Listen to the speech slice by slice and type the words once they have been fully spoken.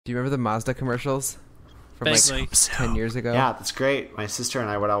Do you remember the Mazda commercials from Vaguely. like 10 years ago? Yeah, that's great. My sister and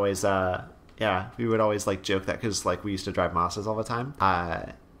I would always, we would always like joke that because like we used to drive Mazdas all the time.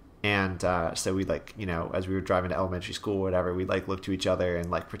 So we'd like, as we were driving to elementary school or whatever, we'd like look to each other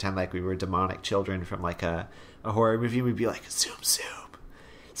and like pretend like we were demonic children from like a horror movie. We'd be like, zoom, zoom,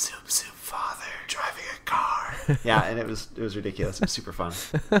 zoom, zoom, father, driving a car. Yeah, and it was ridiculous. It was super fun.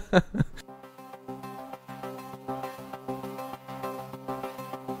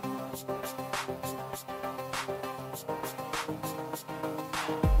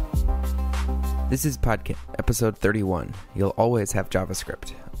 This is PodKit, episode 31. You'll always have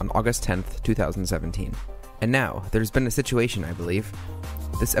JavaScript, on August 10th, 2017. And now, there's been a situation, I believe.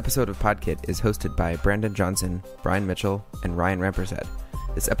 This episode of PodKit is hosted by Brandon Johnson, Brian Mitchell, and Ryan Rampersad.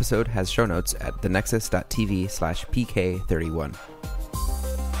 This episode has show notes at thenexus.tv/pk31.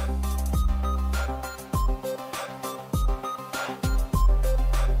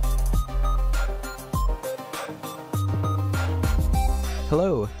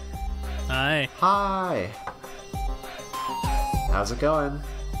 Hello. Hi. Hi. How's it going?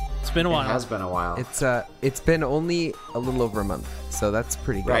 It's been a while. It has been a while. It's been only a little over a month, so that's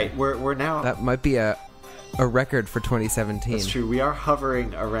pretty good. Right. We're now. That might be a record for 2017. That's true. We are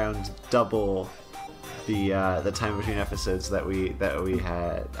hovering around double the time between episodes that we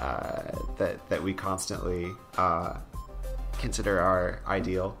had that we constantly consider our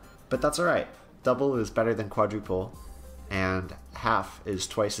ideal. But that's all right. Double is better than quadruple, and half is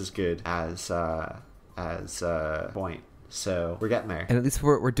twice as good as point. So we're getting there. And at least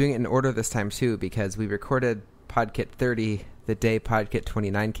we're doing it in order this time too, because we recorded PodKit 30 the day PodKit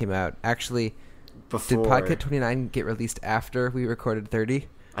 29 came out. Actually, did PodKit 29 get released after we recorded 30?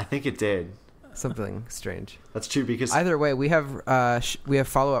 I think it did. Something strange. That's true, because either way, we have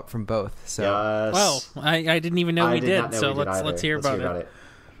follow up from both. So yes. Well, I didn't even know we did. So let's hear about it.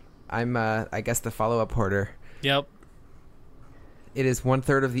 I'm I guess the follow up hoarder. Yep. It is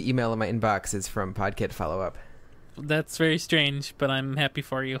 1/3 of the email in my inbox is from PodKit follow up. That's very strange, but I'm happy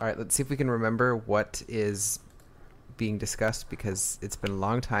for you. All right, let's see if we can remember what is being discussed, because it's been a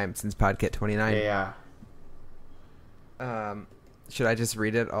long time since PodKit 29. Yeah. Should I just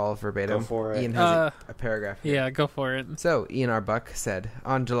read it all verbatim? Go for it. Ian has a paragraph here. Yeah, go for it. So, Ian R. Buck said,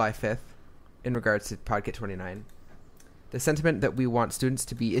 on July 5th, in regards to PodKit 29, the sentiment that we want students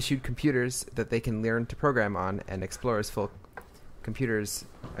to be issued computers that they can learn to program on and explore as full computers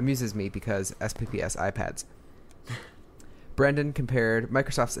amuses me because SPPS iPads. Brandon compared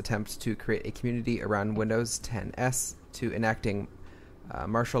Microsoft's attempt to create a community around Windows 10s to enacting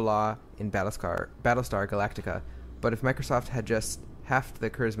martial law in Battlestar Galactica, but if Microsoft had just half the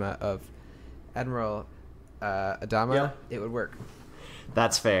charisma of Admiral Adama, it would work.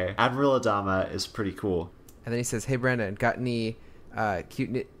 That's fair. Admiral Adama is pretty cool. And then he says, hey Brandon, got any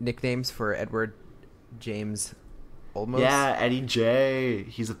cute nicknames for Edward James Olmos? Yeah, Eddie J.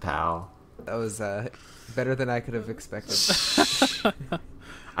 He's a pal. That was better than I could have expected.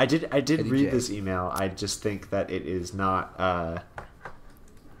 I did Eddie read J. this email. I just think that it is not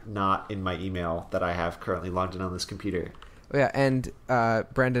in my email that I have currently logged in on this computer. Oh, yeah, and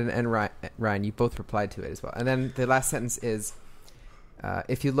Brandon and Ryan, you both replied to it as well. And then the last sentence is,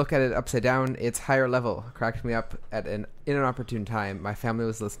 if you look at it upside down, it's higher level. Cracked me up at an inopportune time. My family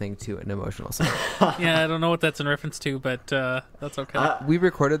was listening to an emotional song. Yeah, I don't know what that's in reference to, but that's okay. We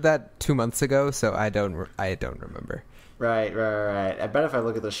recorded that 2 months ago, so I don't remember. Right. I bet if I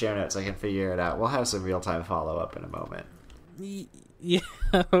look at the show notes, I can figure it out. We'll have some real-time follow-up in a moment. Yeah,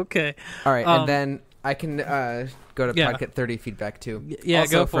 okay. All right, and then I can go to PodKit 30 feedback too. Yeah,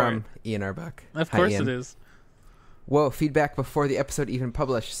 also go for from it. Ian R. Buck. Of Hi, course Ian. it is. Whoa, feedback before the episode even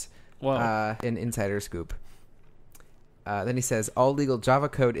publishes. Whoa. An insider scoop. Then he says, all legal Java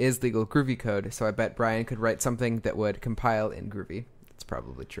code is legal Groovy code, so I bet Brian could write something that would compile in Groovy. That's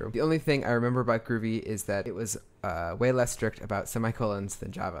probably true. The only thing I remember about Groovy is that it was way less strict about semicolons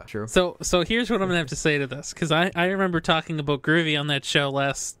than Java. True? So here's what I'm going to have to say to this, because I remember talking about Groovy on that show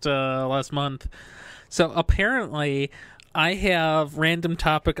last month. So apparently I have random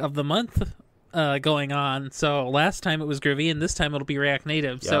topic of the month going on. So last time it was Groovy, and this time it'll be React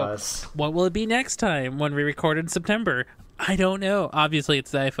Native. Yes. So what will it be next time when we record in September? I don't know. Obviously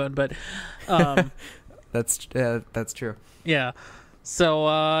it's the iPhone, but That's true. yeah.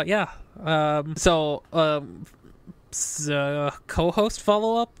 So co-host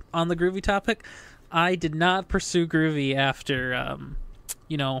follow-up on the Groovy topic. I did not pursue Groovy after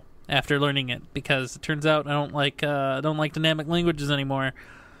after learning it, because it turns out I don't like dynamic languages anymore.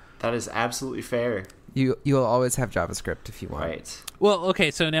 That is absolutely fair. You'll always have JavaScript if you want. Right. Well,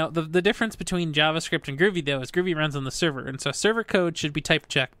 okay, so now the difference between JavaScript and Groovy, though, is Groovy runs on the server, and so server code should be type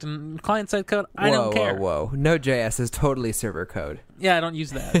checked, and client-side code, I don't care. Whoa. Node.js is totally server code. Yeah, I don't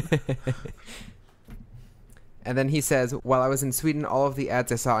use that. And then he says, while I was in Sweden, all of the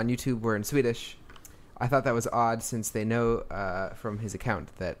ads I saw on YouTube were in Swedish. I thought that was odd since they know from his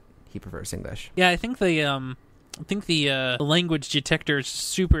account that he prefers English. Yeah, I think the language detector is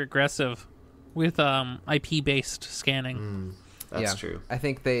super aggressive with IP-based scanning. That's true. I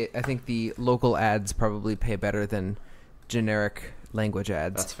think the local ads probably pay better than generic language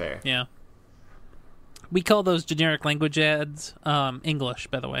ads. That's fair. Yeah. We call those generic language ads English,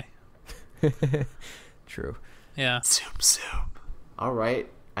 by the way. True. Yeah. Zoom. All right.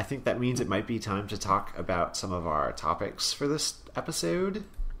 I think that means it might be time to talk about some of our topics for this episode.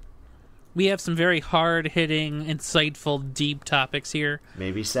 We have some very hard-hitting, insightful, deep topics here.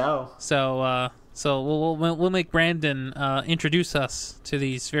 Maybe so. So we'll make Brandon introduce us to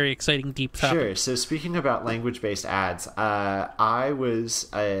these very exciting, deep topics. Sure. So speaking about language-based ads, I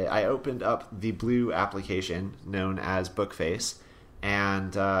opened up the Blue application known as Bookface,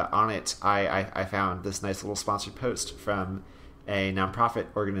 and on it I found this nice little sponsored post from a nonprofit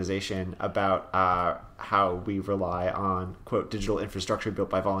organization about how we rely on, quote, digital infrastructure built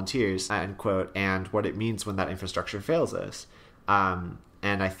by volunteers, end quote, and what it means when that infrastructure fails us. And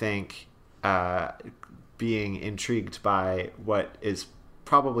I think being intrigued by what is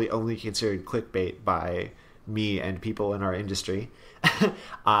probably only considered clickbait by me and people in our industry,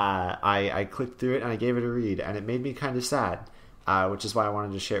 I clicked through it and I gave it a read, and it made me kind of sad, which is why I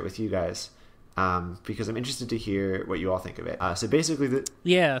wanted to share it with you guys. Because I'm interested to hear what you all think of it. So basically,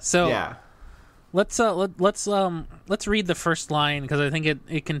 let's read the first line, because I think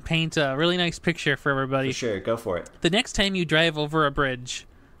it can paint a really nice picture for everybody. For sure, go for it. The next time you drive over a bridge,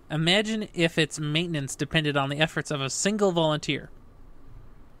 imagine if its maintenance depended on the efforts of a single volunteer.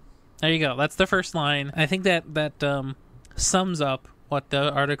 There you go. That's the first line. I think that sums up what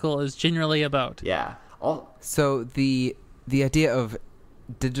the article is generally about. Yeah. So the idea of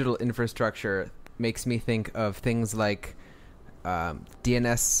digital infrastructure makes me think of things like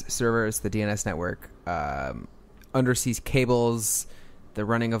DNS servers, the DNS network, undersea cables, the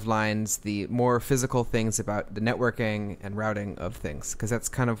running of lines, the more physical things about the networking and routing of things, because that's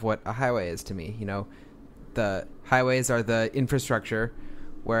kind of what a highway is to me. The highways are the infrastructure,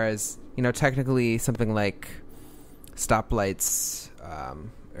 whereas technically something like stoplights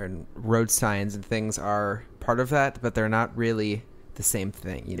and road signs and things are part of that, but they're not really the same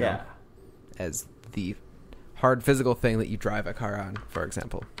thing, as the hard physical thing that you drive a car on, for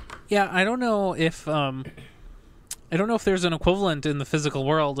example. Yeah, I don't know if there's an equivalent in the physical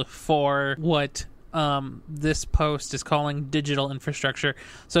world for what this post is calling digital infrastructure.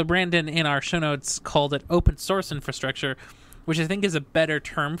 So Brandon, in our show notes, called it open source infrastructure, which I think is a better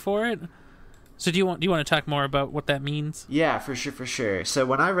term for it. So do you want to talk more about what that means? Yeah, for sure. So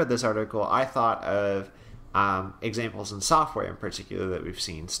when I read this article, I thought of examples in software in particular that we've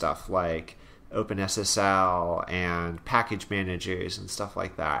seen, stuff like OpenSSL and package managers and stuff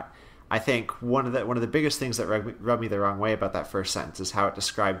like that. I think one of the biggest things that rubbed me the wrong way about that first sentence is how it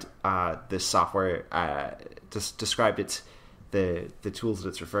described this software. Described the tools that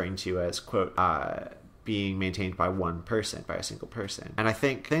it's referring to as, quote, being maintained by a single person. And I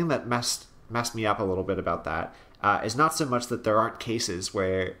think the thing that messed me up a little bit about that is not so much that there aren't cases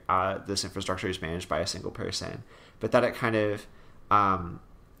where this infrastructure is managed by a single person, but that it kind of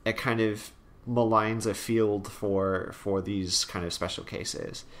maligns a field for these kind of special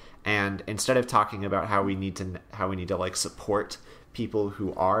cases. And instead of talking about how we need to like support people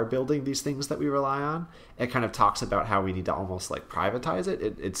who are building these things that we rely on, it kind of talks about how we need to almost like privatize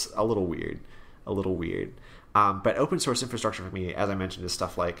it. It's a little weird. But open source infrastructure for me, as I mentioned, is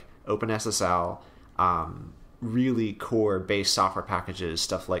stuff like OpenSSL, really core base software packages,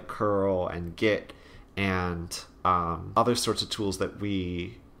 stuff like curl and Git, and other sorts of tools that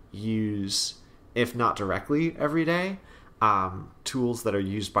we use, if not directly every day, tools that are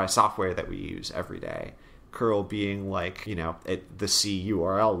used by software that we use every day. Curl being like, the C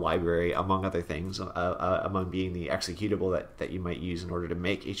URL library, among other things, among being the executable that you might use in order to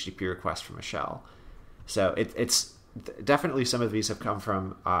make HTTP requests from a shell. So it's definitely some of these have come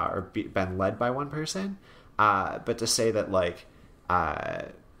from or been led by one person, but to say that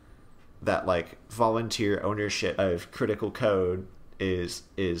volunteer ownership of critical code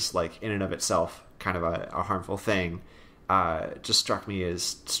is like in and of itself kind of a harmful thing, just struck me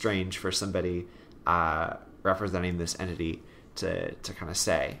as strange for somebody representing this entity to kind of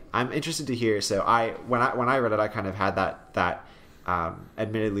say. I'm interested to hear. So when I read it, I kind of had that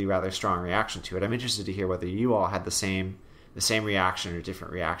admittedly rather strong reaction to it. I'm interested to hear whether you all had the same reaction or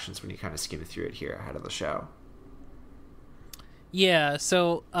different reactions when you kind of skimmed through it here ahead of the show. Yeah,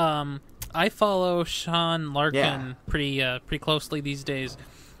 so I follow Sean Larkin pretty closely these days.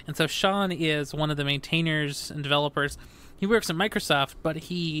 And so Sean is one of the maintainers and developers. He works at Microsoft, but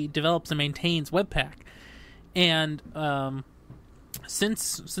he develops and maintains Webpack. And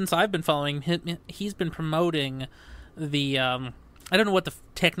since I've been following him, he's been promoting the I don't know what the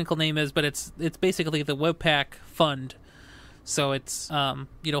technical name is, but it's basically the Webpack Fund. So it's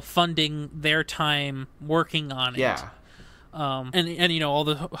funding their time working on it. Yeah. And all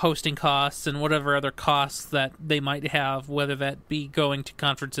the hosting costs and whatever other costs that they might have, whether that be going to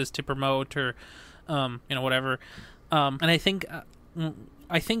conferences to promote or whatever. And I think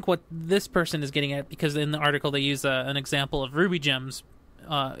what this person is getting at, because in the article they use an example of Ruby gems,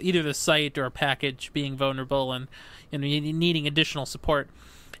 either the site or a package being vulnerable and needing additional support,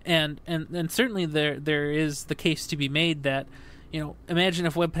 and certainly there is the case to be made that imagine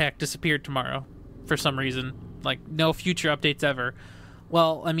if Webpack disappeared tomorrow for some reason, like no future updates ever.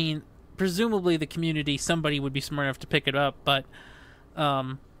 Well, I mean, presumably the community, somebody would be smart enough to pick it up, but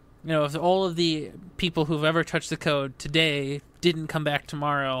if all of the people who've ever touched the code today didn't come back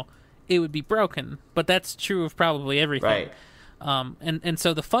tomorrow, it would be broken. But that's true of probably everything. Right. And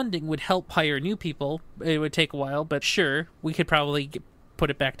so the funding would help hire new people. It would take a while, but sure, we could probably put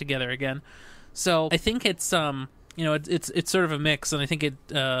it back together again. So I think it's it's sort of a mix, and I think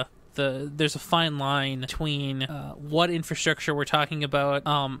there's a fine line between what infrastructure we're talking about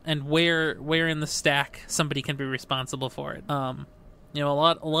and where in the stack somebody can be responsible for it. A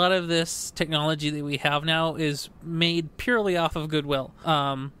lot of this technology that we have now is made purely off of goodwill,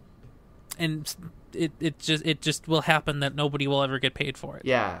 and it just will happen that nobody will ever get paid for it.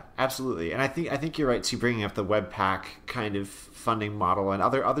 Yeah, absolutely. And I think you're right too, bringing up the Webpack kind of funding model, and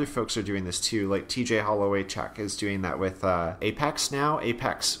other folks are doing this too. Like TJ Holloway-Chuck is doing that with Apex now.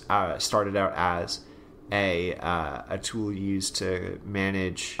 Apex started out as a tool used to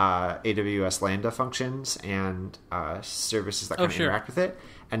manage AWS Lambda functions and services that kind of interact with it,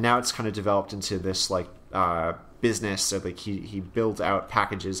 and now it's kind of developed into this business. So like he builds out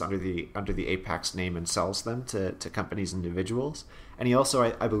packages under the Apex name and sells them to companies and individuals. And he also,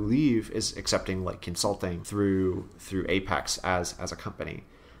 I believe, is accepting like consulting through Apex as a company.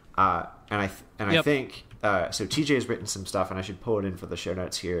 I think so. TJ has written some stuff, and I should pull it in for the show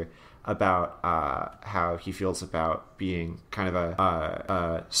notes here, about how he feels about being kind of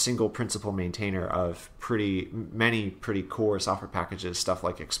a single principal maintainer of many pretty core software packages, stuff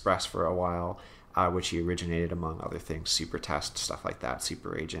like Express for a while, which he originated, among other things, Supertest, stuff like that,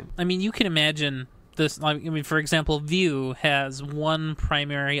 Super Agent. I mean, you can imagine this. I mean, for example, Vue has one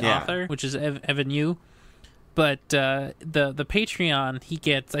primary author, which is Evan You. But the Patreon, he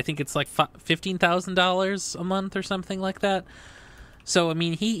gets, I think it's like $15,000 a month or something like that. So, I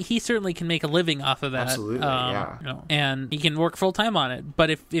mean, he certainly can make a living off of that. Absolutely, yeah. And he can work full-time on it. But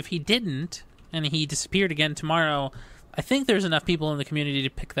if he didn't, and he disappeared again tomorrow, I think there's enough people in the community to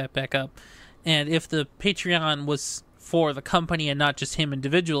pick that back up. And if the Patreon was for the company and not just him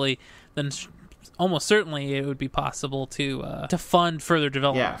individually, then almost certainly it would be possible to fund further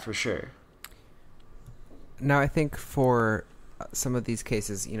development. Yeah, for sure. Now, I think for some of these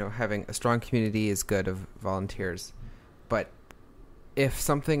cases, having a strong community is good of volunteers. But if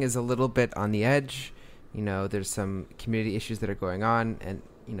something is a little bit on the edge, there's some community issues that are going on, and,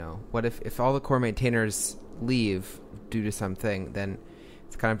 what if all the core maintainers leave due to something, then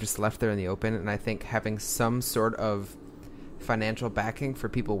it's kind of just left there in the open. And I think having some sort of financial backing for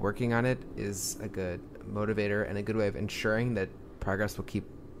people working on it is a good motivator and a good way of ensuring that progress will keep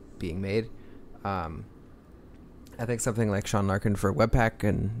being made. I think something like Sean Larkin for Webpack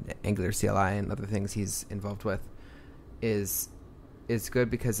and Angular CLI and other things he's involved with is good,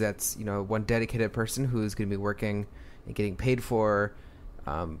 because that's one dedicated person who's going to be working and getting paid for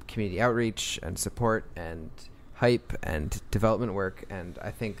community outreach and support and hype and development work. And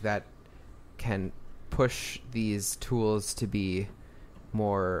I think that can push these tools to be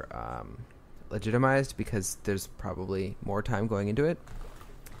more legitimized, because there's probably more time going into it,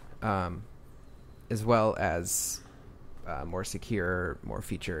 as well as more secure, more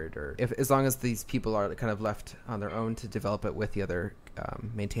featured, or as long as these people are kind of left on their own to develop it with the other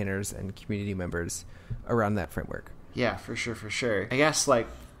maintainers and community members around that framework. Yeah, for sure. I guess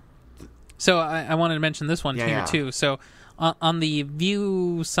So I wanted to mention this one too. So On the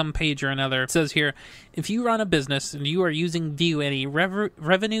Vue some page or another, it says here, if you run a business and you are using Vue as a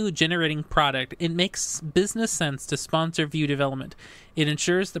revenue-generating product, it makes business sense to sponsor Vue development. It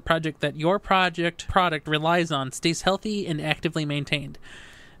ensures the project that your product relies on stays healthy and actively maintained.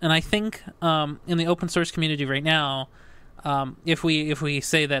 And I think in the open source community right now, if we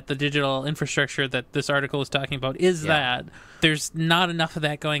say that the digital infrastructure that this article is talking about is that, there's not enough of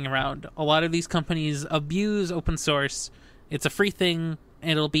that going around. A lot of these companies abuse open source. It's a free thing.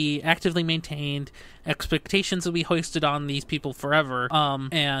 It'll be actively maintained. Expectations will be hoisted on these people forever.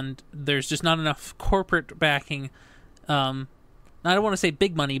 And there's just not enough corporate backing. I don't want to say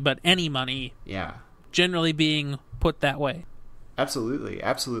big money, but any money. Yeah. Generally being put that way. Absolutely.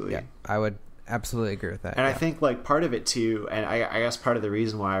 Yeah, I would absolutely agree with that. And I think like part of it too, and I guess part of the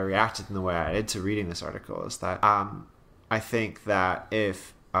reason why I reacted in the way I did to reading this article is that I think that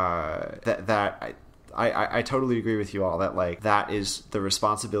if I totally agree with you all that like that is the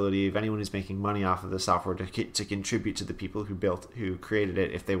responsibility of anyone who's making money off of the software to contribute to the people who created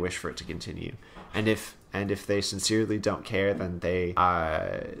it if they wish for it to continue, and if they sincerely don't care, then they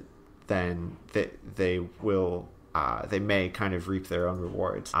will. They may kind of reap their own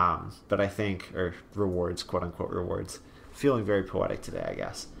rewards. But I think, or rewards, quote unquote rewards. Feeling very poetic today, I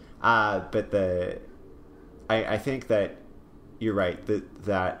guess. But I think that you're right.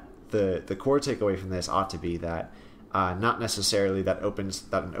 That the core takeaway from this ought to be that not necessarily that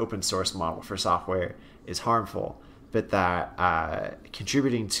an open source model for software is harmful, but that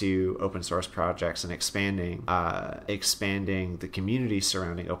contributing to open source projects and expanding the community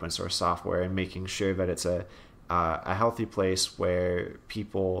surrounding open source software and making sure that it's a healthy place where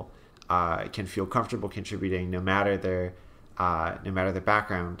people can feel comfortable contributing no matter their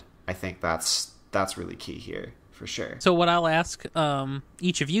background. I think that's really key here for sure. So what I'll ask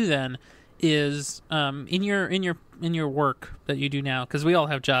each of you then is in your work that you do now, because we all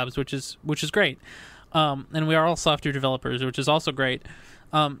have jobs, which is great, and we are all software developers, which is also great.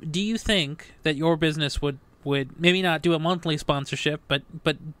 Do you think that your business would maybe not do a monthly sponsorship,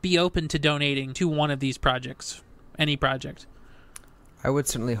 but be open to donating to one of these projects, any project? I would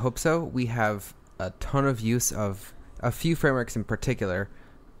certainly hope so. We have a ton of use of a few frameworks in particular,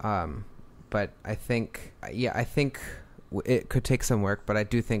 but I think it could take some work, but I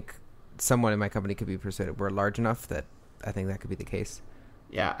do think someone in my company could be persuaded. We're large enough that I think that could be the case.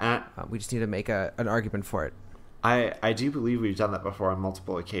 Yeah. We just need to make an argument for it. I do believe we've done that before on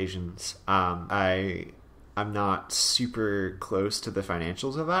multiple occasions. I'm not super close to the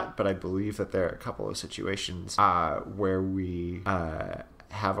financials of that, but I believe that there are a couple of situations where we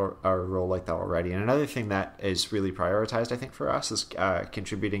have a role like that already. And another thing that is really prioritized, I think, for us is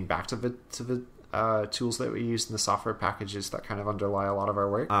contributing back to the tools that we use in the software packages that kind of underlie a lot of our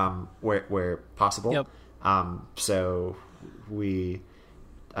work, where possible. Yep. So we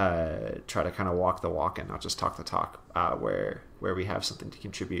try to kind of walk the walk and not just talk the talk, where we have something to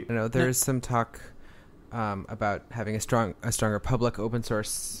contribute. I know there is some talk about having a stronger public open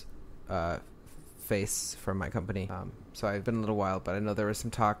source face from my company. So I've been a little while, but I know there was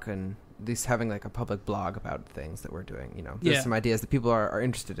some talk and at least having like a public blog about things that we're doing. There's some ideas that people are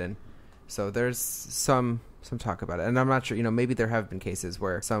interested in. So there's some talk about it, and I'm not sure. Maybe there have been cases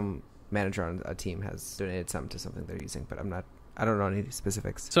where some manager on a team has donated some to something they're using, but I don't know any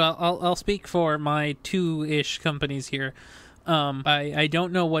specifics. So I'll speak for my 2-ish companies here. I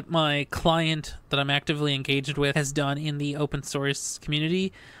don't know what my client that I'm actively engaged with has done in the open source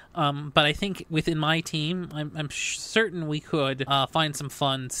community, but I think within my team, I'm certain we could find some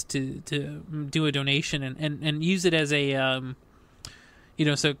funds to do a donation and use it as a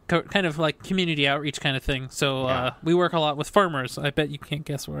so kind of like community outreach kind of thing. So we work a lot with farmers. I bet you can't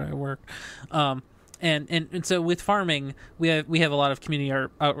guess where I work. And so with farming, we have a lot of community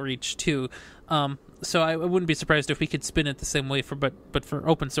outreach too. So I wouldn't be surprised if we could spin it the same way but for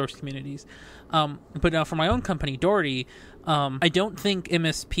open source communities. But now for my own company, Doherty, I don't think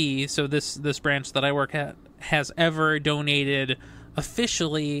MSP, so this branch that I work at, has ever donated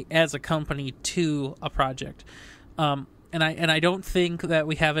officially as a company to a project. And I don't think that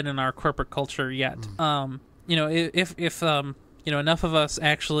we have it in our corporate culture yet. If enough of us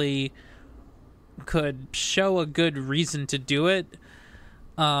actually could show a good reason to do it,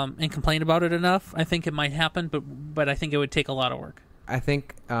 and complain about it enough, I think it might happen, but I think it would take a lot of work. I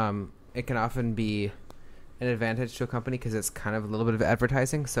think it can often be an advantage to a company because it's kind of a little bit of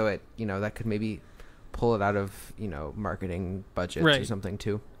advertising, so it that could maybe pull it out of marketing budgets or something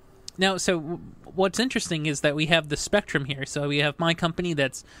too. Now, so what's interesting is that we have the spectrum here. So we have my company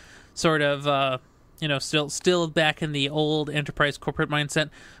that's sort of still back in the old enterprise corporate mindset.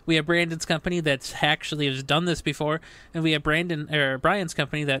 We have Brandon's company that actually has done this before, and we have Brian's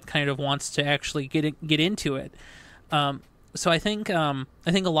company that kind of wants to actually get into it. So I think a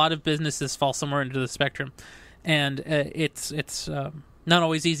lot of businesses fall somewhere into the spectrum, and it's not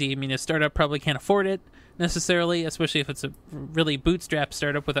always easy. I mean, a startup probably can't afford it necessarily, especially if it's a really bootstrap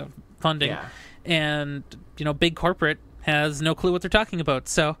startup without funding. Yeah. And big corporate has no clue what they're talking about.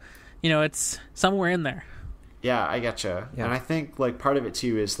 So it's somewhere in there. Yeah, I getcha. Yeah. And I think like part of it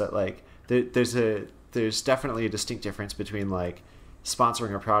too is that like there's definitely a distinct difference between like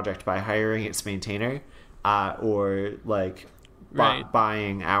sponsoring a project by hiring its maintainer, or like Right.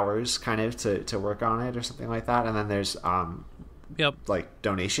 buying hours kind of to work on it or something like that. And then there's Yep. like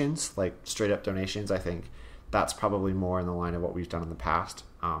donations, like straight up donations. I think that's probably more in the line of what we've done in the past.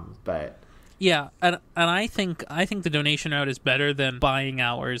 But Yeah, and I think the donation route is better than buying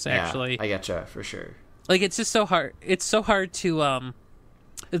hours. Actually, yeah, I getcha for sure. like it's just so hard. It's so hard to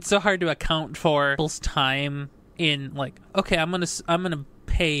account for people's time in like, okay, I'm gonna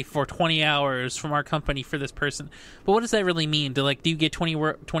pay for 20 hours from our company for this person, but what does that really mean? Do you get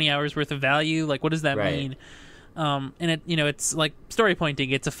 20 hours worth of value? Like, what does that Right. mean? And it's like story pointing.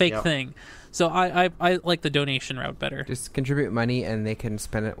 It's a fake Yep. thing. So I like the donation route better. Just contribute money, and they can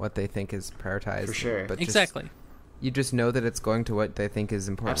spend it what they think is prioritized. For sure. But Exactly. You just know that it's going to what they think is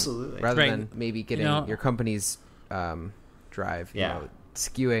important. Absolutely. Rather Right. than maybe getting your company's drive, Yeah.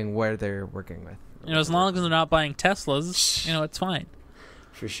 skewing where they're working with. As long as they're not buying Teslas, it's fine.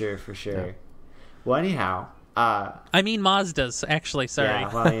 For sure. Yeah. Well, anyhow, I mean Mazdas, actually. Sorry.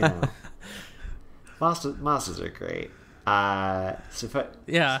 yeah, well, Mazdas are great.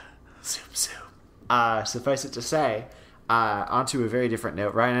 Yeah. Suffice it to say, onto a very different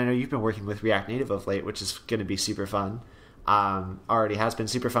note, Ryan, I know you've been working with React Native of late, which is going to be super fun. Already has been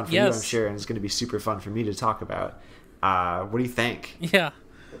super fun for you, I'm sure, and it's going to be super fun for me to talk about. What do you think? Yeah.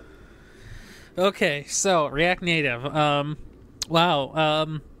 Okay, so React Native.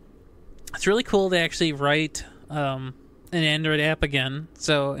 Wow. It's really cool to actually write an Android app again.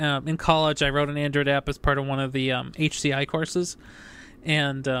 So in college, I wrote an Android app as part of one of the HCI courses.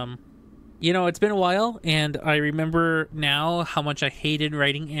 And, it's been a while, and I remember now how much I hated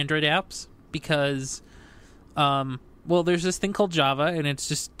writing Android apps because, there's this thing called Java, and it's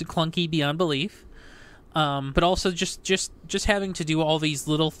just clunky beyond belief. But also just having to do all these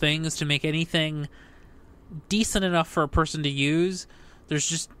little things to make anything decent enough for a person to use. There's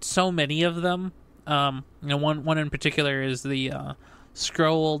just so many of them. One in particular is the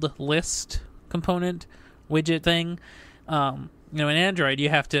scrolled list component widget thing. In Android, you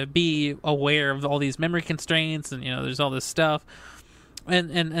have to be aware of all these memory constraints, and there's all this stuff.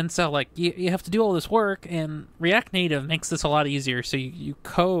 And so like you have to do all this work, and React Native makes this a lot easier. So you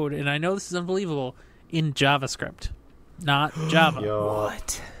code, and I know this is unbelievable, in JavaScript, not Java. Yo.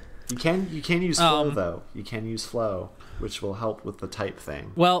 What? You can use Flow though. You can use Flow, which will help with the type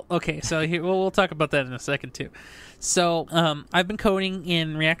thing. Well, okay, so here we'll talk about that in a second too. So I've been coding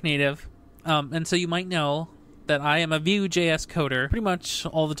in React Native, and so you might know that I am a Vue.js coder pretty much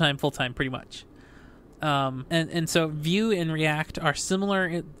all the time, full time, pretty much. And so Vue and React are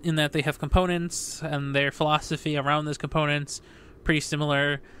similar in that they have components, and their philosophy around those components pretty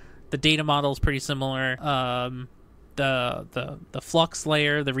similar. The data model is pretty similar. The Flux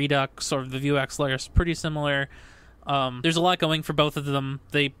layer, the Redux, or the Vuex layer is pretty similar. There's a lot going for both of them.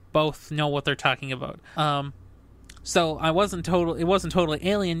 They both know what they're talking about. So it wasn't totally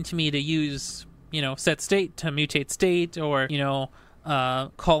alien to me to use set state to mutate state, or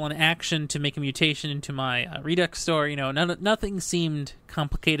call an action to make a mutation into my Redux store. Nothing seemed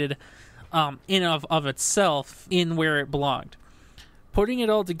complicated in of itself in where it belonged. Putting it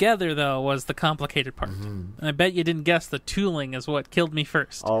all together, though, was the complicated part. And I bet you didn't guess the tooling is what killed me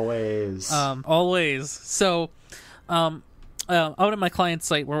first. Always. Always. So, out at my client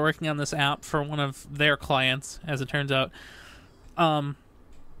site, we're working on this app for one of their clients, as it turns out. And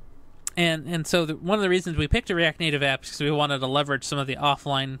so one of the reasons we picked a React Native app is because we wanted to leverage some of the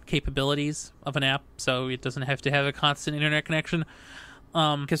offline capabilities of an app, so it doesn't have to have a constant internet connection.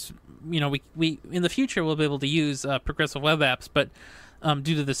 Because we in the future we'll be able to use progressive web apps, but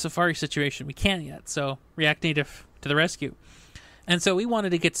due to the Safari situation, we can't yet. So React Native to the rescue. And so we wanted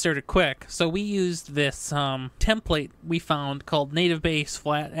to get started quick. So we used this template we found called Native Base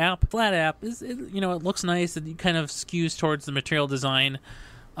Flat App. Flat App is it looks nice. It kind of skews towards the material design,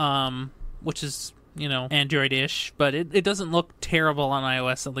 which is Android-ish, but it doesn't look terrible on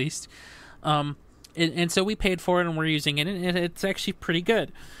iOS at least. And so we paid for it, and we're using it, and it's actually pretty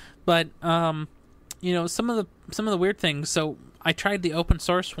good. But some of the weird things. So I tried the open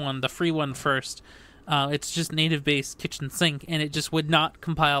source one, the free one first, It's just native-based kitchen sink, and it just would not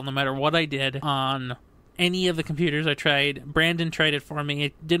compile no matter what I did on any of the computers I tried. Brandon tried it for me.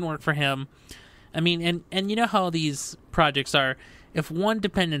 It didn't work for him. I mean, and you know how these projects are. If one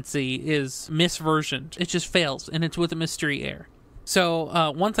dependency is misversioned, it just fails, and it's with a mystery error.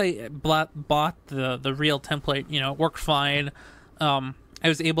 So once I bought the real template, it worked fine. I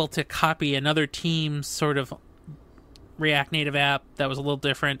was able to copy another team's sort of React Native app that was a little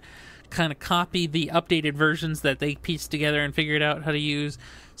different, kind of copy the updated versions that they pieced together and figured out how to use.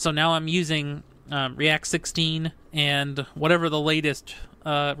 So now I'm using React 16 and whatever the latest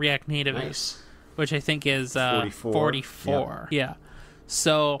React Native is, which I think is 44. Yeah.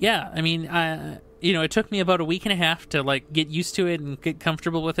 So, yeah, I mean, it took me about a week and a half to, get used to it and get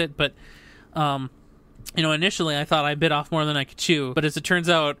comfortable with it. But, initially I thought I bit off more than I could chew. But as it turns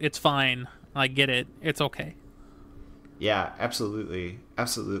out, it's fine. I get it. It's okay. Yeah, absolutely.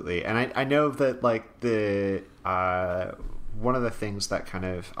 Absolutely. And I know that, one of the things that kind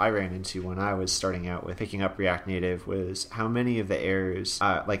of I ran into when I was starting out with picking up React Native was how many of the errors,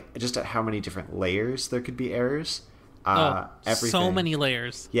 just at how many different layers there could be errors. So many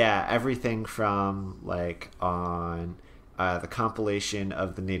layers. Yeah, everything from on the compilation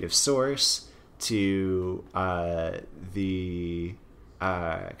of the native source to the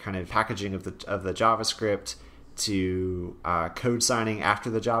kind of packaging of the JavaScript to code signing after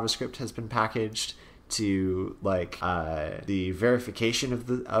the JavaScript has been packaged to the verification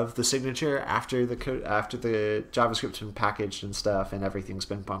of the signature after the JavaScript's been packaged and stuff, and everything's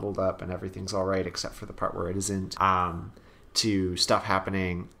been bundled up and everything's all right except for the part where it isn't. To stuff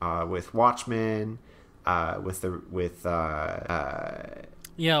happening with Watchmen, Watchmen.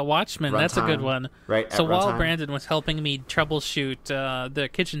 That's a good one. Right. So while Brandon was helping me troubleshoot the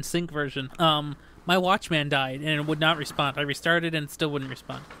kitchen sink version, my Watchman died and it would not respond. I restarted and it still wouldn't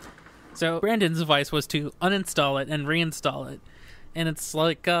respond. So Brandon's advice was to uninstall it and reinstall it. And it's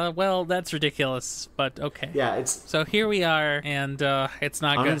that's ridiculous, but okay. Yeah, so here we are, and it's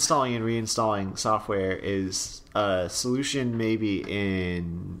not good. Uninstalling and reinstalling software is a solution maybe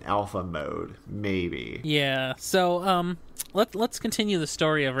in alpha mode, maybe. Yeah, so let's continue the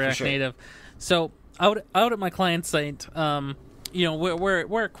story of React Native. So out at my client site,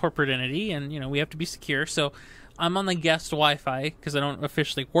 we're a corporate entity, and we have to be secure, so I'm on the guest Wi-Fi because I don't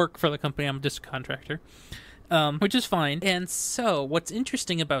officially work for the company. I'm just a contractor, which is fine. And so what's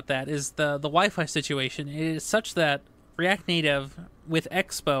interesting about that is the Wi-Fi situation is such that React Native with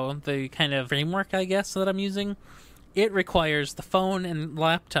Expo, the kind of framework, I guess, that I'm using, it requires the phone and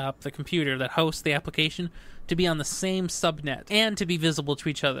laptop, the computer that hosts the application, to be on the same subnet and to be visible to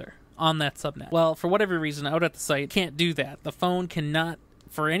each other on that subnet. Well, for whatever reason, out at the site, can't do that. The phone cannot,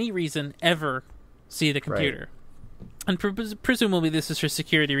 for any reason, ever see the computer. Right. And presumably this is for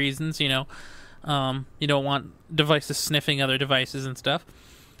security reasons, you don't want devices sniffing other devices and stuff.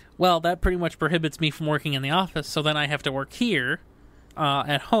 Well, that pretty much prohibits me from working in the office, so then I have to work here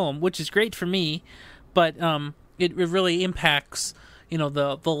at home, which is great for me, but it really impacts,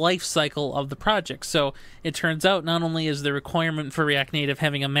 the life cycle of the project. So it turns out not only is the requirement for React Native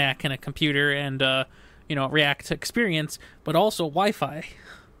having a Mac and a computer and, React experience, but also Wi-Fi.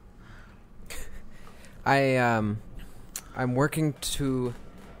 I'm working to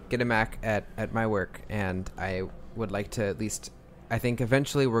get a Mac at my work, and I would like to at least, I think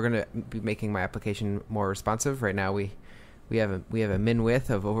eventually we're going to be making my application more responsive. Right now we have a min width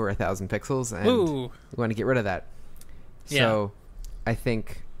of over 1,000 pixels, and we want to get rid of that. So I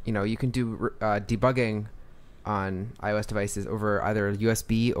think, you can do debugging on iOS devices over either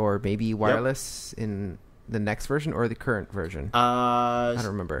USB or maybe wireless in the next version or the current version. I don't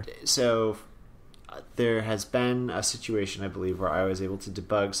remember. So there has been a situation, I believe, where I was able to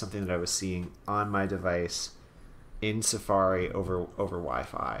debug something that I was seeing on my device in Safari over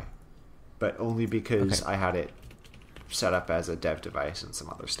Wi-Fi, but only because I had it set up as a dev device and some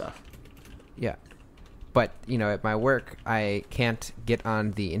other stuff. Yeah. But, at my work, I can't get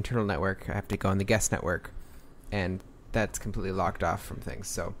on the internal network. I have to go on the guest network, and that's completely locked off from things.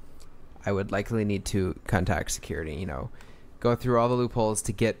 So I would likely need to contact security, go through all the loopholes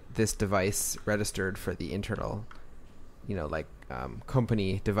to get this device registered for the internal,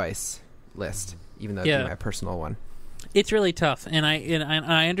 company device list, even though it's my personal one. It's really tough, and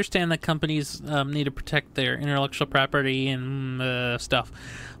I understand that companies need to protect their intellectual property and stuff,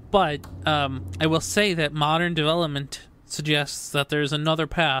 but I will say that modern development suggests that there's another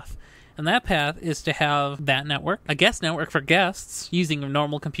path, and that path is to have that network, a guest network for guests using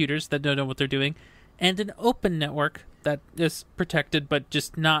normal computers that don't know what they're doing, and an open network that is protected but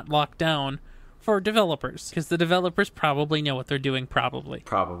just not locked down for developers, because the developers probably know what they're doing. Probably.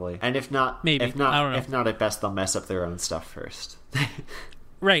 And if not, maybe, if not, I don't know. If not, at best they'll mess up their own stuff first.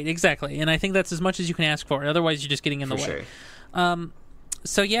 Right, exactly. And I think that's as much as you can ask for. Otherwise, you're just getting in the way. Sure.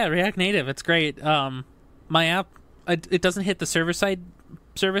 So yeah, React Native, it's great. My app, it doesn't hit the server-side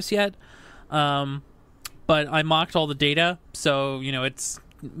service yet, but I mocked all the data, so it's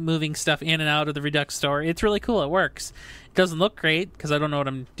moving stuff in and out of the Redux store. It's really cool. It works. It doesn't look great because I don't know what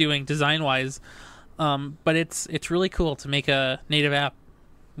I'm doing design-wise, but it's really cool to make a native app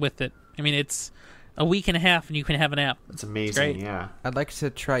with it. I mean, it's a week and a half and you can have an app. It's amazing. It's great. Yeah. I'd like to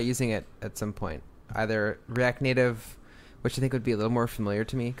try using it at some point. Either React Native, which I think would be a little more familiar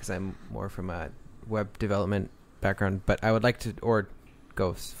to me because I'm more from a web development background, but I would like to, or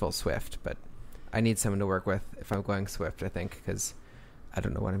go full Swift, but I need someone to work with if I'm going Swift, I think, because I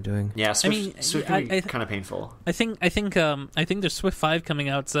don't know what I'm doing. Yeah, Swift can be kind of painful. I think there's Swift 5 coming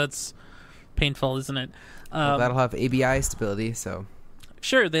out, so that's painful, isn't it? Well, that'll have ABI stability, so...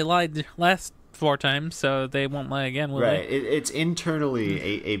 Sure, they lied last 4 times, so they won't lie again, will right. they? It's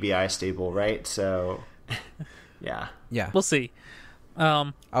internally ABI stable, right? So, yeah. Yeah. We'll see.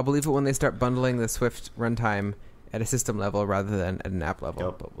 I'll believe it when they start bundling the Swift runtime at a system level rather than at an app level,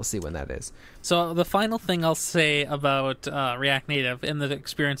 Yep. but we'll see when that is. So the final thing I'll say about React Native and the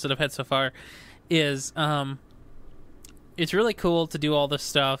experience that I've had so far is it's really cool to do all this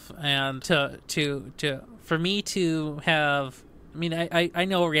stuff and to for me to have... I mean, I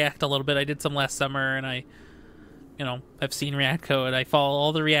know React a little bit. I did some last summer, and I've seen React code. I follow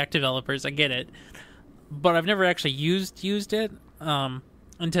all the React developers. I get it. But I've never actually used it.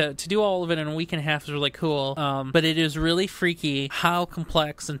 And to do all of it in a week and a half is really cool. But it is really freaky how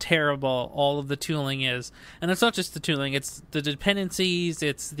complex and terrible all of the tooling is. And it's not just the tooling. It's the dependencies.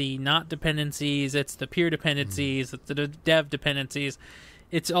 It's the not dependencies. It's the peer dependencies. It's the dev dependencies.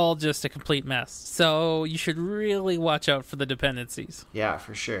 It's all just a complete mess. So you should really watch out for the dependencies. Yeah,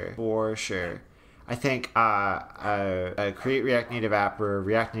 for sure. For sure. I think a Create React Native app or a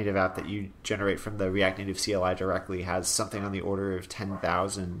React Native app that you generate from the React Native CLI directly has something on the order of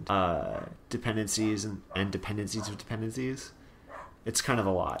 10,000 dependencies and dependencies of dependencies. It's kind of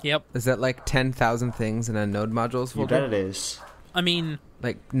a lot. Yep. Is that like 10,000 things in a node modules You folder? bet it is. I mean...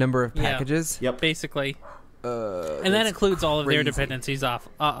 Like number of packages? Yep. Basically. And that includes all of their dependencies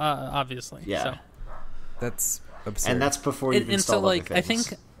obviously. Yeah. So. That's absurd. And that's before you've installed other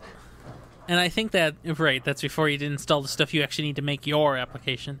things. I think that, right, that's before you install the stuff you actually need to make your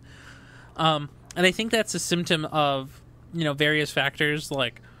application. And I think that's a symptom of, various factors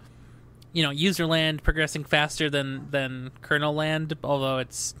like, user land progressing faster than kernel land, although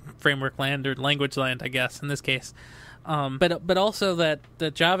it's framework land or language land, I guess, in this case. But also that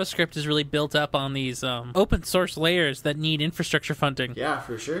the JavaScript is really built up on these open source layers that need infrastructure funding. Yeah,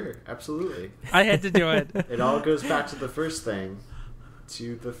 for sure. Absolutely. I had to do it. It all goes back to the first thing.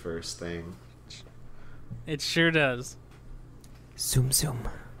 It sure does. Zoom, zoom.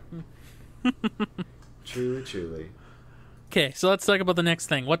 Truly. Okay, so let's talk about the next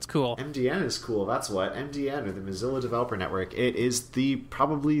thing. What's cool? MDN is cool. That's what. MDN, or the Mozilla Developer Network. It is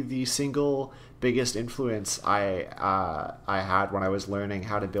probably the single biggest influence I had when I was learning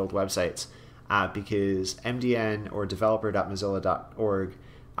how to build websites, because MDN, or developer.mozilla.org,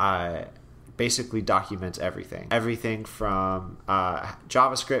 basically documents everything from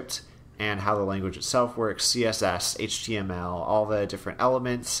JavaScript and how the language itself works, CSS, HTML, all the different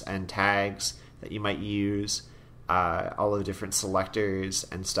elements and tags that you might use, all the different selectors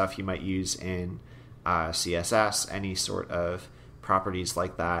and stuff you might use in CSS, any sort of properties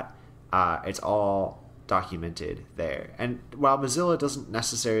like that. It's all documented there. And while Mozilla doesn't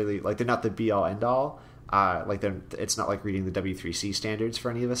necessarily, they're not the be-all, end-all, it's not like reading the W3C standards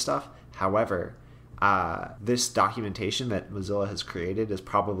for any of this stuff. However, this documentation that Mozilla has created is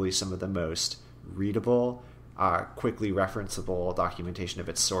probably some of the most readable, quickly referenceable documentation of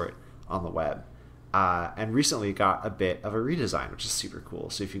its sort on the web. And recently got a bit of a redesign, which is super cool.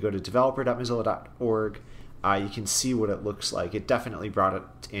 So if you go to developer.mozilla.org, you can see what it looks like. It definitely brought it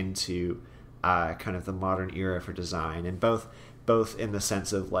into kind of the modern era for design, and both in the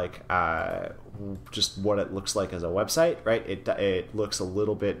sense of just what it looks like as a website, right? It looks a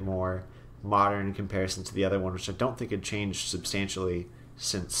little bit more modern in comparison to the other one, which I don't think had changed substantially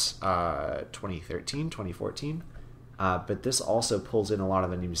since 2013, 2014. But this also pulls in a lot of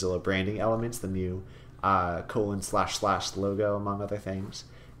the new Mozilla branding elements, the new :/ logo, among other things.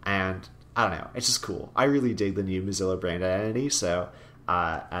 And I don't know, it's just cool. I really dig the new Mozilla brand identity, so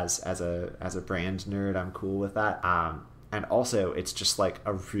as a brand nerd, I'm cool with that. And also, it's just like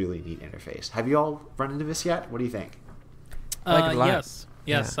a really neat interface. Have you all run into this yet? What do you think? I like it a lot. Yes.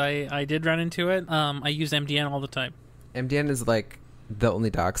 Yes, Yeah. I did run into it. I use MDN all the time. MDN is like the only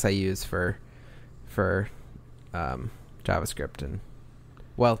docs I use for JavaScript, and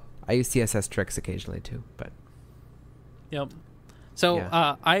I use CSS tricks occasionally too, but Yep. So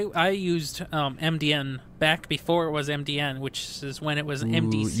yeah. I used MDN back before it was MDN, which is when it was Ooh,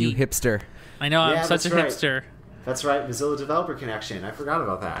 MDC. you hipster. I know, Yeah, I'm such a that's right. hipster. That's right, Mozilla Developer Connection. I forgot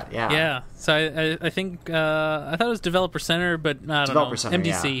about that. Yeah. Yeah. So I think I thought it was Developer Center, but I don't Developer know. Center,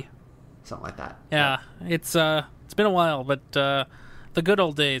 MDC. yeah. Something like that. Yeah. It's been a while, but the good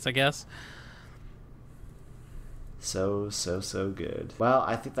old days, I guess. So good. Well,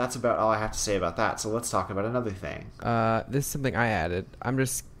 I think that's about all I have to say about that. So let's talk about another thing. This is something I added. I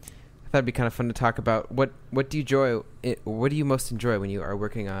thought it'd be kind of fun to talk about what do you enjoy? What do you most enjoy when you are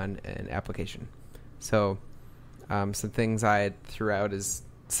working on an application? So, some things I threw out as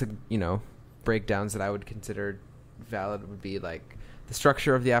breakdowns that I would consider valid would be like the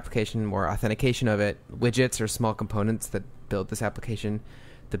structure of the application, more authentication of it, widgets or small components that build this application,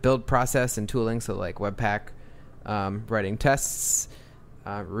 the build process and tooling. So like Webpack, writing tests,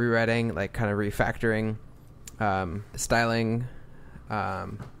 rewriting, like kind of refactoring, styling. I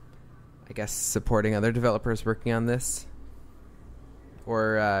guess supporting other developers working on this,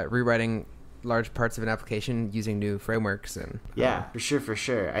 or rewriting large parts of an application using new frameworks. And yeah, for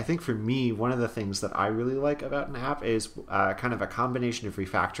sure. I think for me, one of the things that I really like about an app is kind of a combination of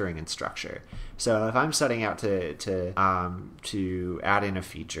refactoring and structure. So if I'm setting out to add in a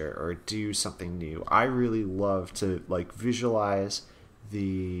feature or do something new, I really love to like visualize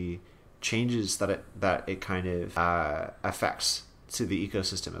the changes that it kind of affects to the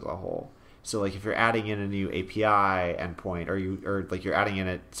ecosystem as a whole. So like if you're adding in a new API endpoint, or like you're adding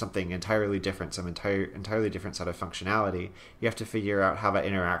in something entirely different, some entirely different set of functionality, you have to figure out how that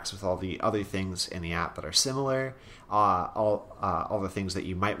interacts with all the other things in the app that are similar, all the things that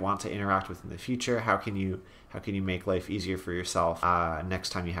you might want to interact with in the future. How can you make life easier for yourself next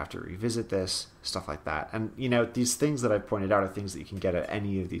time you have to revisit this, stuff like that. And these things that I've pointed out are things that you can get at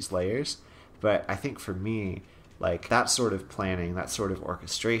any of these layers. But I think for me, like that sort of planning, that sort of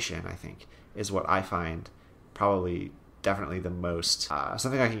orchestration, I think, is what I find definitely the most,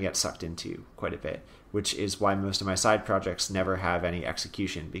 something I can get sucked into quite a bit, which is why most of my side projects never have any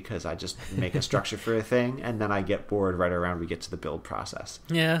execution, because I just make a structure for a thing and then I get bored right around we get to the build process.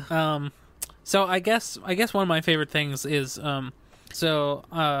 Yeah. So I guess one of my favorite things is, I'm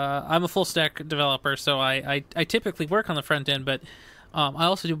a full stack developer, so I typically work on the front end, but I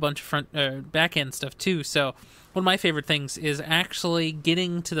also do a bunch of back end stuff too. So one of my favorite things is actually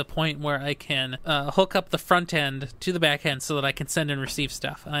getting to the point where I can hook up the front end to the back end so that I can send and receive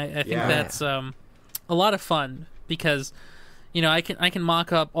stuff. I think that's a lot of fun, because I can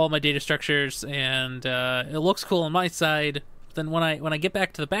mock up all my data structures and it looks cool on my side. Then when I get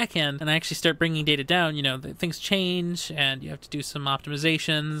back to the back end and I actually start bringing data down, things change and you have to do some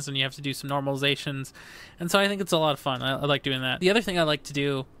optimizations and you have to do some normalizations. And so I think it's a lot of fun. I like doing that. The other thing I like to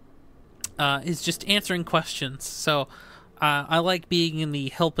do is just answering questions. So I like being in the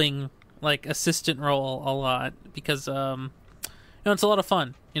helping, like, assistant role a lot, because it's a lot of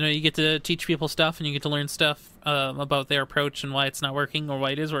fun. You get to teach people stuff and you get to learn stuff about their approach and why it's not working or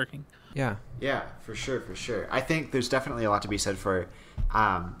why it is working. Yeah, for sure. I think there's definitely a lot to be said for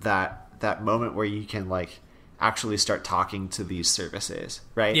that moment where you can like actually start talking to these services,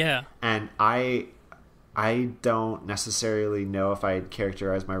 right? Yeah. And I don't necessarily know if I'd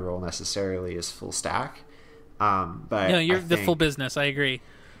characterize my role necessarily as full stack, but you're the full business. I agree.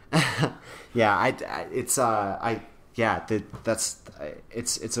 Yeah, it's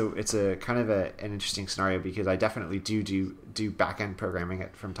a kind of an interesting scenario, because I definitely do back-end programming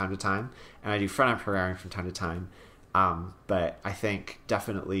from time to time, and I do front-end programming from time to time. But I think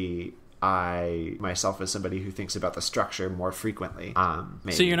definitely I myself as somebody who thinks about the structure more frequently.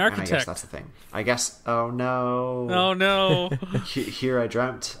 Maybe. So you're an architect. And I guess that's the thing. I guess. Oh no. Oh no. Here I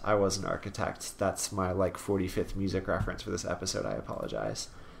dreamt I was an architect. That's my 45th music reference for this episode. I apologize.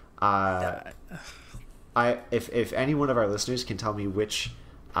 If any one of our listeners can tell me which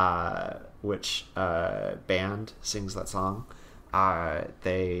band sings that song, I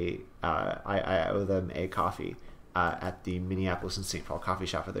owe them a coffee at the Minneapolis and St. Paul coffee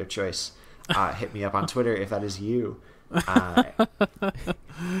shop of their choice. Hit me up on Twitter if that is you.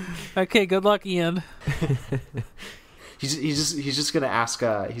 Okay, good luck, Ian. He's just gonna ask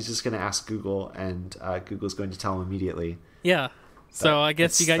Google, and Google's going to tell him immediately. Yeah. So I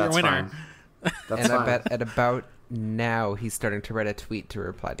guess you got your winner. Fine. That's and fine. I bet at about now he's starting to write a tweet to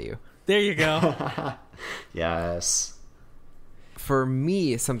reply to you. There you go. Yes. For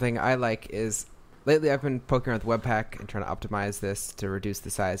me, something I like is lately I've been poking around with Webpack and trying to optimize this to reduce the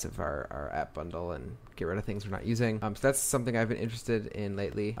size of our app bundle and get rid of things we're not using. So that's something I've been interested in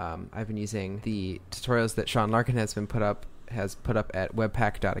lately. I've been using the tutorials that Sean Larkin has put up at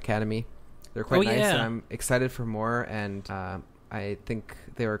webpack.academy. They're quite nice, and I'm excited for more, and I think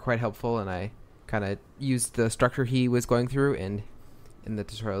they were quite helpful, and I kind of used the structure he was going through in the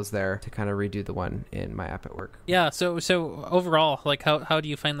tutorials there to kind of redo the one in my app at work. Yeah, so overall, like, how do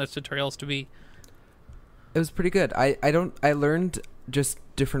you find those tutorials to be? It was pretty good. I learned just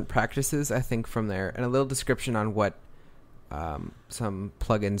different practices, I think, from there, and a little description on what some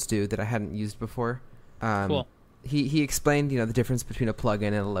plugins do that I hadn't used before. Cool. He explained, the difference between a plugin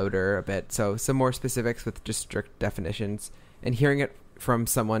and a loader a bit, so some more specifics with just strict definitions, and hearing it from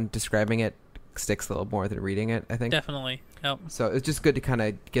someone describing it sticks a little more than reading it, I think. Definitely. Yep. So it's just good to kind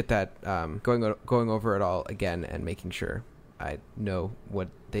of get that going over it all again and making sure I know what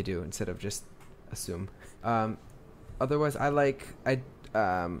they do instead of just assume. Otherwise, I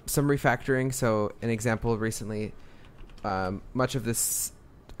some refactoring. So an example recently, much of this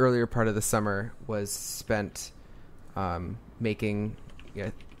earlier part of the summer was spent making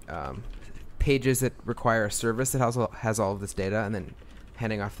pages that require a service that has all of this data, and then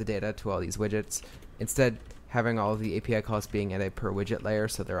handing off the data to all these widgets. Instead, having all of the API calls being at a per widget layer,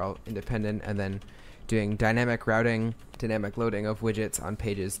 so they're all independent, and then doing dynamic routing, dynamic loading of widgets on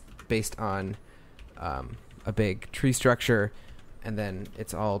pages based on a big tree structure, and then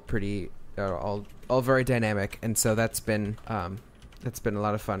it's all pretty all very dynamic. And so that's been a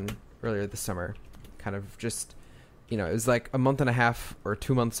lot of fun earlier this summer. Kind of just it was like a month and a half or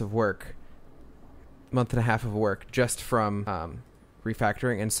 2 months of work, just from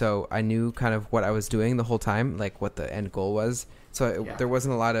refactoring, and so I knew kind of what I was doing the whole time, like what the end goal was. So there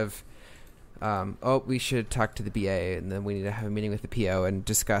wasn't a lot of we should talk to the BA, and then we need to have a meeting with the PO and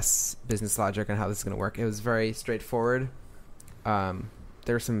discuss business logic and how this is going to work. It was very straightforward. There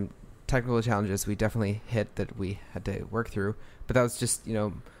were some technical challenges we definitely hit that we had to work through, but that was just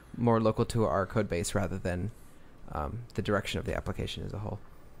more local to our code base rather than the direction of the application as a whole.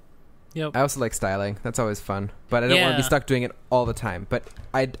 Yep. I also like styling. That's always fun, but I don't want to be stuck doing it all the time. But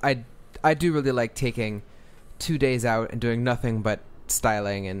I do really like taking 2 days out and doing nothing but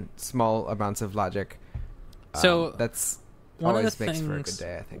styling and small amounts of logic. So that's always makes for a good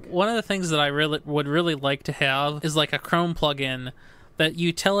day, I think. One of the things that I would really like to have is like a Chrome plugin that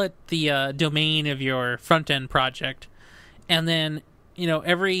you tell it the domain of your front end project, and then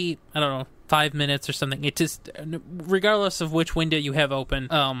every 5 minutes or something, it just, regardless of which window you have open,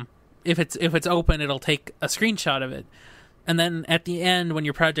 if it's open, it'll take a screenshot of it, and then at the end, when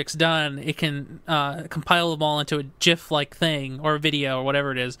your project's done, it can compile them all into a GIF-like thing or a video or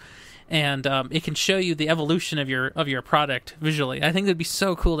whatever it is, and it can show you the evolution of your product visually. I think that'd be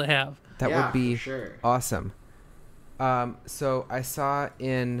so cool to have. That would be sure. Awesome. So I saw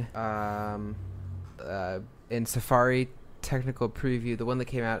in Safari Technical Preview, the one that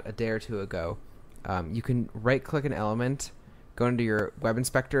came out a day or two ago, you can right-click an element, go into your web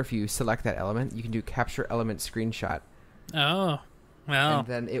inspector. If you select that element, you can do capture element screenshot. Oh, wow. And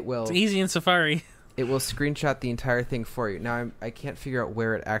then it's easy in Safari. It will screenshot the entire thing for you. Now, I can't figure out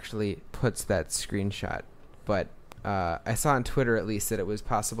where it actually puts that screenshot, but I saw on Twitter at least that it was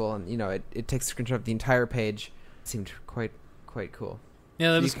possible, and it takes a screenshot of the entire page. It seemed quite cool.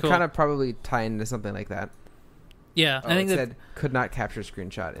 Yeah, that so is you cool. can kind of probably tie into something like that. Yeah, I think it that said could not capture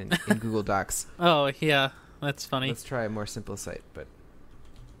screenshot in Google Docs. Oh, yeah, that's funny. Let's try a more simple site, but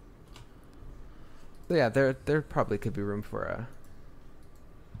yeah, there probably could be room for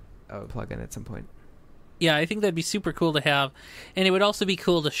a plugin at some point. Yeah, I think that'd be super cool to have, and it would also be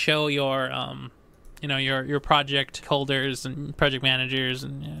cool to show your your project holders and project managers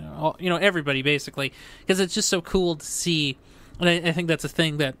and everybody basically, because it's just so cool to see. And I think that's a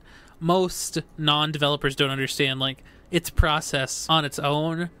thing that most non-developers don't understand, like its process on its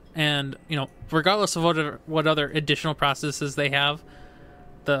own, and regardless of what other additional processes they have,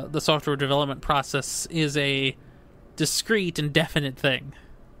 the software development process is a discrete and definite thing.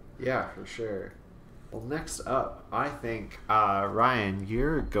 Yeah, for sure. Well, next up, I think Ryan,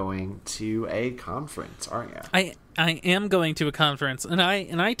 you're going to a conference, aren't you? I am going to a conference, and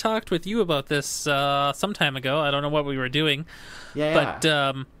I talked with you about this some time ago. I don't know what we were doing, but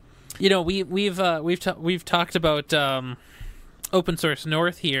we've talked about Open Source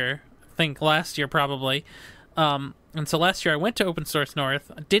North here. I think last year probably, and so last year I went to Open Source North.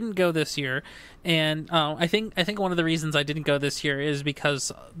 Didn't go this year, and I think one of the reasons I didn't go this year is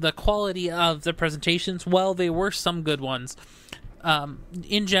because the quality of the presentations, while they were some good ones,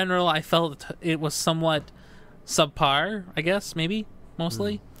 in general I felt it was somewhat subpar. I guess maybe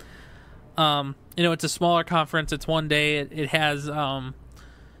mostly. It's a smaller conference. It's one day. It has,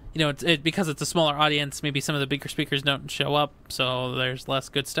 because it's a smaller audience, maybe some of the bigger speakers don't show up, so there's less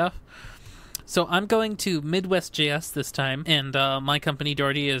good stuff. So I'm going to Midwest JS this time, and my company,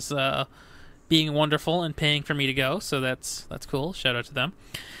 Doherty, is being wonderful and paying for me to go, so that's cool. Shout out to them.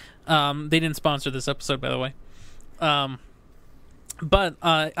 They didn't sponsor this episode, by the way. But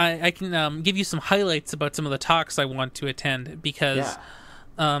I can give you some highlights about some of the talks I want to attend, because,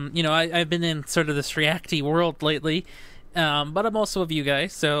 I've been in sort of this React-y world lately, but I'm also a Vue guy,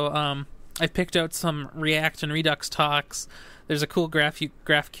 so I've picked out some React and Redux talks. There's a cool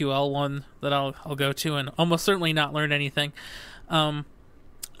GraphQL one that I'll go to and almost certainly not learn anything.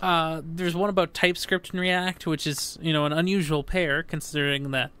 There's one about TypeScript and React, which is, an unusual pair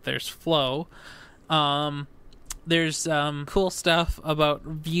considering that there's Flow. There's cool stuff about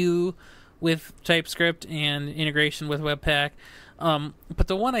Vue with TypeScript and integration with Webpack. But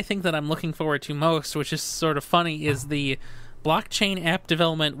the one I think that I'm looking forward to most, which is sort of funny, is the blockchain app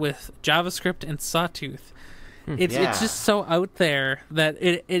development with JavaScript and Sawtooth. It's just so out there that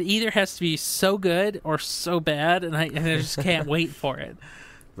it either has to be so good or so bad, and I just can't wait for it.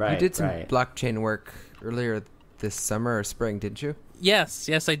 Right. You did some blockchain work earlier this summer or spring, didn't you? Yes,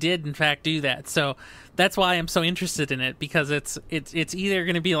 I did in fact do that. So that's why I'm so interested in it, because it's either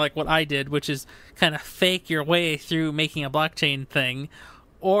going to be like what I did, which is kind of fake your way through making a blockchain thing,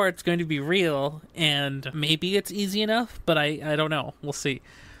 or it's going to be real, and maybe it's easy enough, but I don't know. We'll see.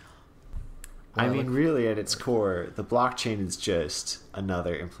 I mean, really, at its core, the blockchain is just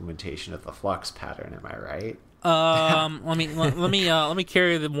another implementation of the Flux pattern. Am I right? Let me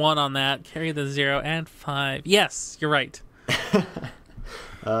carry the 1 on that. Carry the 0 and 5. Yes, you're right.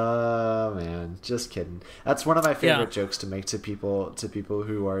 Oh man, just kidding. That's one of my favorite jokes to make to people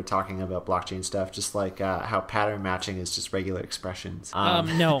who are talking about blockchain stuff. Just like how pattern matching is just regular expressions.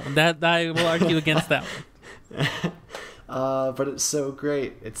 No, that I will argue against that one. But it's so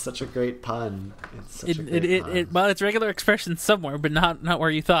great. It's such a great pun. It's such a great pun. Well, it's regular expressions somewhere, but not where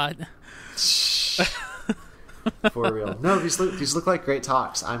you thought. For real. No, these look like great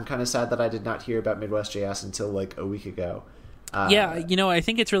talks. I'm kind of sad that I did not hear about Midwest JS until like a week ago. I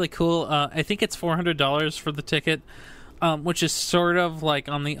think it's really cool. I think it's $400 for the ticket, which is sort of like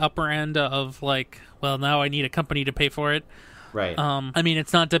on the upper end of like, well, now I need a company to pay for it. Right. I mean,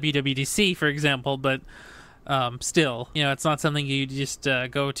 it's not WWDC, for example, but still, it's not something you just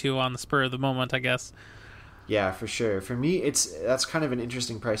go to on the spur of the moment, I guess. Yeah, for sure. For me, that's kind of an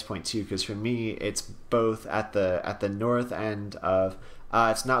interesting price point too, because for me, it's both at the north end of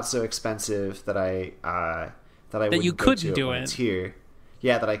it's not so expensive that I wouldn't you couldn't do it here.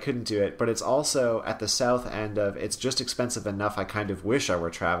 Yeah, that I couldn't do it, but it's also at the south end of it's just expensive enough. I kind of wish I were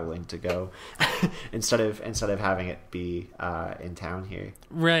traveling to go instead of having it be in town here.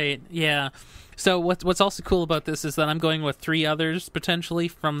 Right. Yeah. So what's also cool about this is that I'm going with 3 others potentially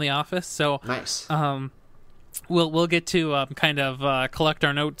from the office. So nice. We'll get to kind of collect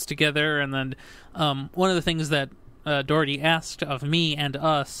our notes together, and then one of the things that Doherty asked of me and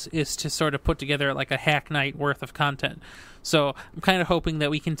us is to sort of put together like a hack night worth of content. So I'm kind of hoping that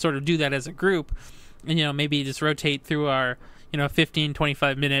we can sort of do that as a group, and maybe just rotate through our 15,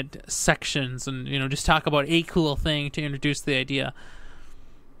 25 minute sections, and just talk about a cool thing to introduce the idea.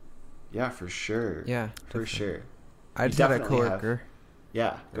 Yeah, for sure. Yeah, for sure. I just had a coworker.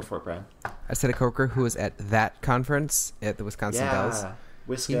 Yeah, go for it, Brad. I just had a coworker who was at that conference at the Wisconsin Dells.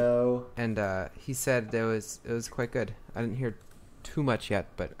 Wisco. He said it was quite good. I didn't hear too much yet,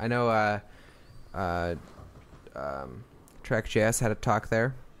 but I know Track.js had a talk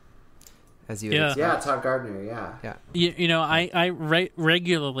there. As you Todd Gardner, yeah. I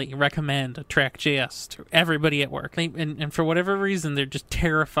regularly recommend Track.js to everybody at work, and for whatever reason, they're just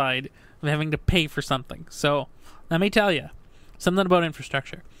terrified of having to pay for something. So let me tell you, something about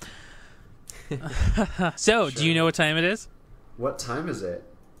infrastructure. So, sure. Do you know what time it is? What time is it?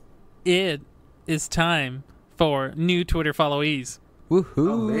 It is time for new Twitter followees.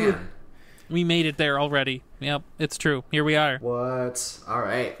 Woohoo! Oh man, we made it there already. Yep, it's true. Here we are. What? All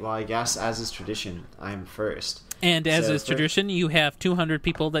right. Well, I guess as is tradition, I'm first. And as is tradition, you have 200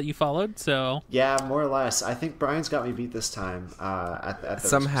 people that you followed. So yeah, more or less. I think Brian's got me beat this time. At the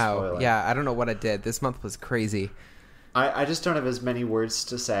somehow, spoiler. Yeah. I don't know what I did. This month was crazy. I just don't have as many words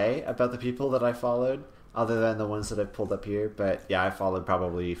to say about the people that I followed, other than the ones that I've pulled up here. But yeah, I followed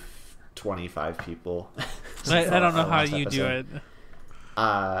probably 25 people. I don't know how you do it.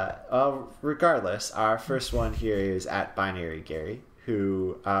 Regardless, our first one here is at Binary Gary,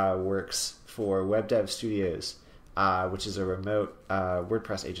 who works for Web Dev Studios, which is a remote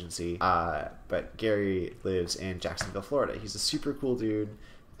WordPress agency. But Gary lives in Jacksonville, Florida. He's a super cool dude.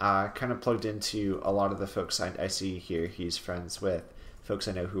 kind of plugged into a lot of the folks I see here. He's friends with folks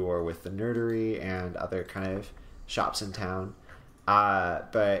I know who are with the Nerdery and other kind of shops in town.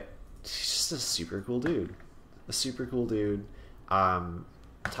 But he's just a super cool dude.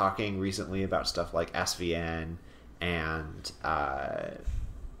 Talking recently about stuff like SVN and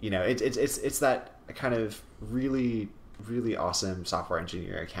it's that kind of really awesome software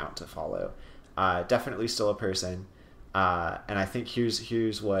engineer account to follow. Definitely still a person, and I think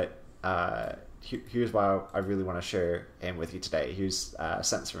here's why I really want to share him with you today. Here's a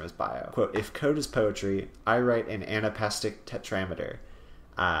sentence from his bio. Quote, "If code is poetry, I write an anapestic tetrameter."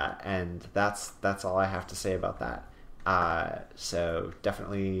 And that's all I have to say about that. So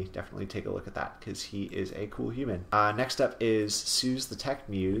definitely take a look at that because he is a cool human. Next up is Suze the Tech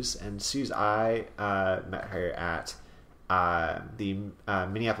Muse, and Suze, I met her at the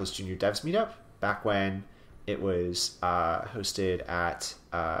Minneapolis Junior Devs Meetup back when it was hosted at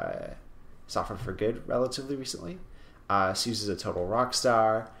Software for Good relatively recently. Suze is a total rock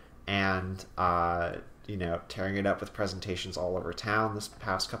star and tearing it up with presentations all over town this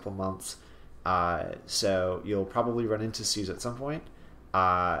past couple months. So you'll probably run into Suze at some point,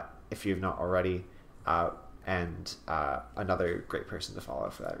 if you've not already, and another great person to follow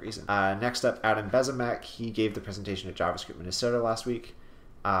for that reason. Next up, Adam Bezemek. He gave the presentation at JavaScript Minnesota last week,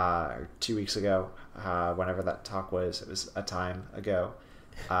 or 2 weeks ago, whenever that talk was. It was a time ago.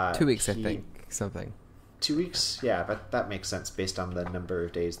 2 weeks, I think, something. 2 weeks? Yeah, but that makes sense based on the number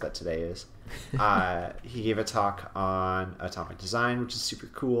of days that today is. He gave a talk on atomic design, which is super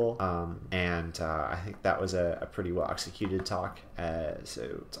cool. And I think that was a pretty well executed talk.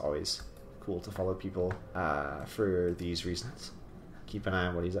 So it's always cool to follow people for these reasons. Keep an eye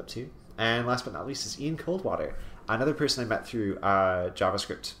on what he's up to. And last but not least is Ian Coldwater, another person I met through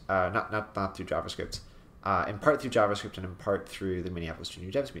JavaScript. Not through JavaScript. In part through JavaScript and in part through the Minneapolis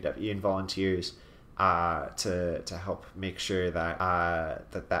Junior Devs Meetup. Ian volunteers to help make sure that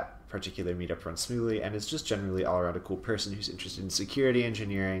that particular meetup runs smoothly, and is just generally all around a cool person who's interested in security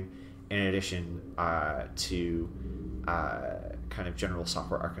engineering in addition to kind of general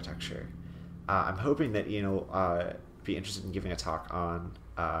software architecture. I'm hoping that Ian will be interested in giving a talk on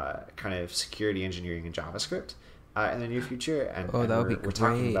kind of security engineering in JavaScript in the near future, and, that would be we're great.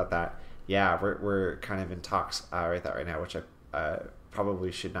 talking about that. Yeah, we're kind of in talks right now, which I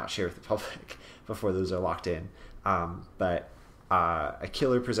probably should not share with the public before those are locked in. But a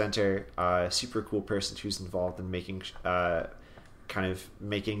killer presenter, a super cool person who's involved in making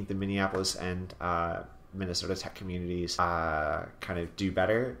making the Minneapolis and Minnesota tech communities kind of do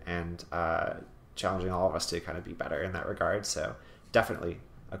better, and challenging all of us to kind of be better in that regard. So definitely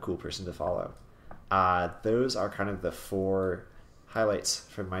a cool person to follow. Those are kind of the 4 highlights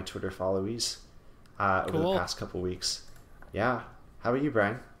from my Twitter followees over the past couple weeks. Yeah. How about you,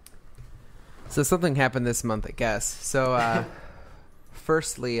 Brian? So something happened this month, I guess. So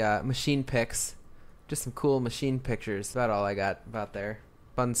firstly, machine pics. Just some cool machine pictures. About all I got about there.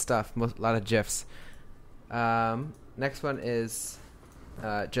 Fun stuff. A lot of GIFs. Next one is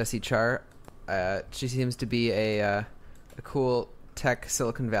Jessie Char. She seems to be a cool tech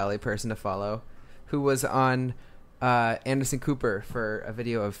Silicon Valley person to follow, who was on Anderson Cooper for a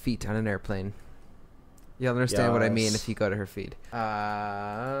video of feet on an airplane. You'll understand what I mean if you go to her feed.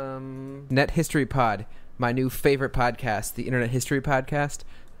 Net History Pod, my new favorite podcast, the Internet History Podcast.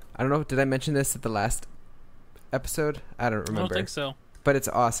 I don't know, did I mention this at the last episode? I don't remember. I don't think so. But it's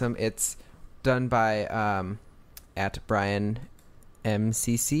awesome. It's done by at Brian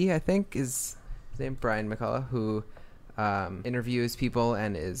MCC, I think is his name, Brian McCullough, who interviews people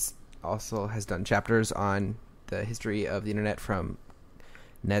and has done chapters on the history of the internet from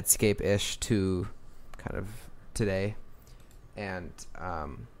Netscape-ish to kind of today. And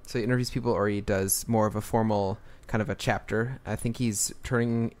so he interviews people, or he does more of a formal kind of a chapter. I think he's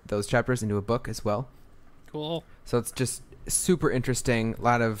turning those chapters into a book as well. Cool. So it's just super interesting. A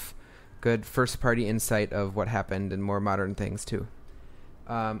lot of good first-party insight of what happened and more modern things, too.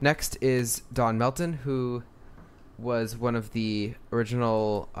 Next is Don Melton, who was one of the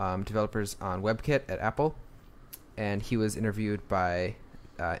original developers on WebKit at Apple. And he was interviewed by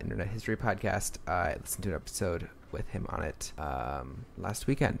Internet History Podcast. I listened to an episode with him on it last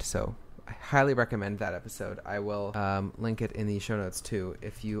weekend. So I highly recommend that episode. I will link it in the show notes, too,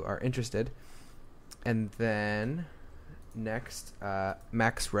 if you are interested. And then next,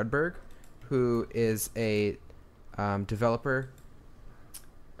 Max Rudberg, who is a developer,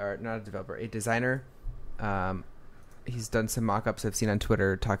 or not a developer, a designer. He's done some mock-ups I've seen on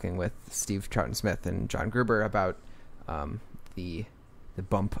Twitter talking with Steve Troughton-Smith and John Gruber about the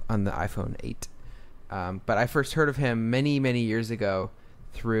bump on the iPhone 8. But I first heard of him many, many years ago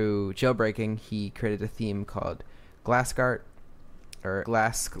through jailbreaking, he created a theme called Glassgart or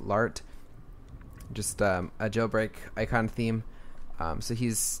Glasklart, just a jailbreak icon theme. So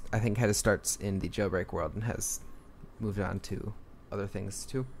he's, I think, had his starts in the jailbreak world and has moved on to other things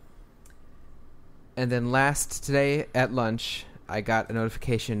too. And then today at lunch, I got a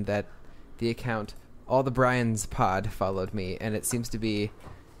notification that the account All the Brian's Pod followed me, and it seems to be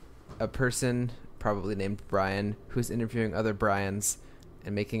a person probably named Brian who's interviewing other Brians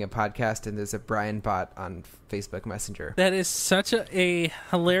and making a podcast, and there's a Brian bot on Facebook Messenger. That is such a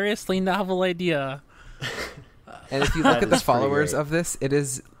hilariously novel idea. And if you look at the followers of this, it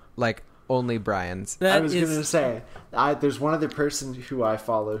is like only Brian's. I was going to say, there's one other person who I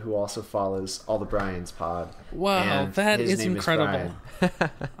follow who also follows All the Brian's Pod. Wow, that is incredible.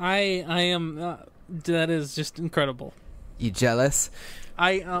 I am. That is just incredible. You jealous?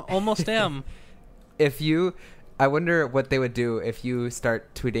 I almost am. I wonder what they would do if you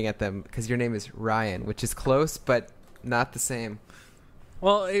start tweeting at them, because your name is Ryan, which is close but not the same.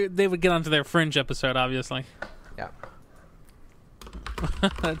 Well, they would get onto their Fringe episode, obviously. Yeah.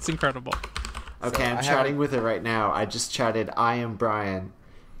 That's incredible. Okay, I'm chatting with it right now. I just chatted, I am Brian.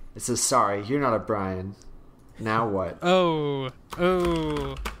 It says, sorry, you're not a Brian. Now what? Oh.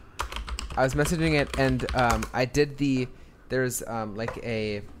 I was messaging it, and I did there's like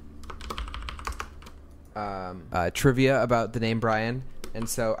a trivia about the name Brian, and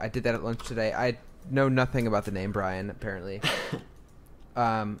so I did that at lunch today. I know nothing about the name Brian, apparently.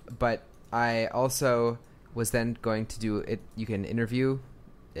 But I also was then going to do it. You can interview.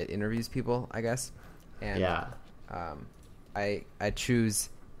 It interviews people, I guess. And yeah. I choose,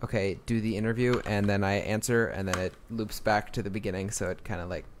 okay, do the interview, and then I answer, and then it loops back to the beginning, so it kind of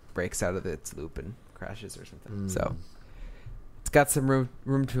like breaks out of its loop and crashes or something. So it's got some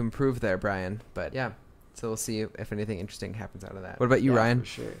room to improve there, Brian. But yeah, so we'll see if anything interesting happens out of that. What about you, Ryan? For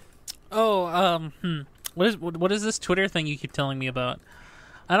sure. Oh, what is this Twitter thing you keep telling me about?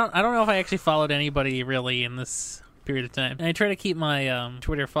 I don't know if I actually followed anybody really in this period of time. And I try to keep my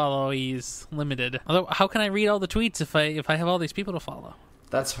Twitter followees limited. Although, how can I read all the tweets if I have all these people to follow?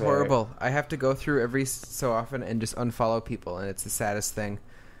 That's fair. Horrible. I have to go through every so often and just unfollow people, and it's the saddest thing.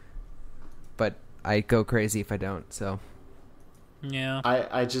 But I go crazy if I don't. So yeah,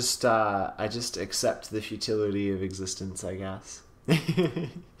 I just accept the futility of existence, I guess.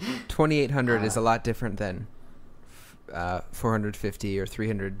 2,800 is a lot different than 450 or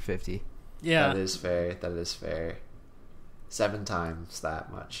 350. Yeah, that is fair. 7 times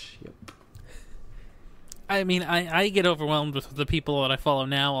that much. Yep. I mean, I get overwhelmed with the people that I follow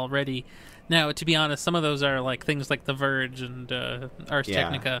now already. Now, to be honest, some of those are like things like The Verge and Ars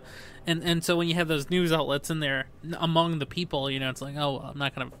Technica, and so when you have those news outlets in there among the people, it's like, oh, I'm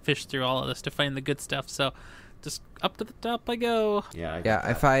not going to fish through all of this to find the good stuff. So just up to the top I go.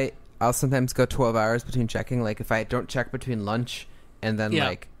 Yeah. I'll sometimes go 12 hours between checking. Like if I don't check between lunch and then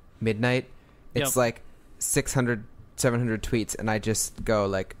like midnight, it's like 600, 700 tweets, and I just go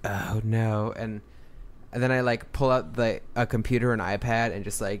like, oh no, and then I like pull out a computer and iPad and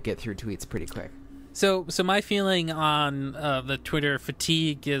just like get through tweets pretty quick. So my feeling on the Twitter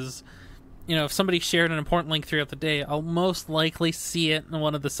fatigue is, if somebody shared an important link throughout the day, I'll most likely see it in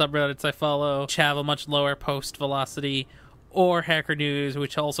one of the subreddits I follow, which have a much lower post velocity, or Hacker News,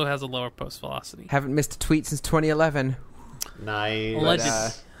 which also has a lower post velocity. Haven't missed a tweet since 2011.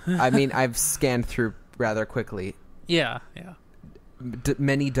 Nice. But, I mean, I've scanned through rather quickly. Yeah.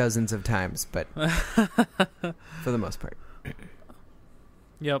 Many dozens of times, but for the most part.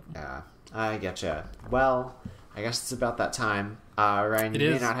 Yep. Yeah, I getcha. Well, I guess it's about that time. Ryan,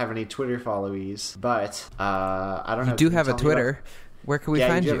 you may not have any Twitter followees, but I don't know. You do have a Twitter. Where can we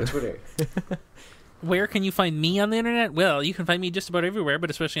find you? Yeah, you do have a Twitter. Where can you find me on the internet? Well, you can find me just about everywhere, but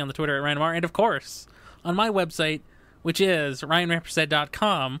especially on the Twitter at RyanMar, and of course, on my website, which is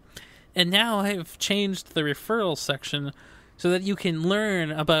ryanrampersad.com. And now I've changed the referral section so that you can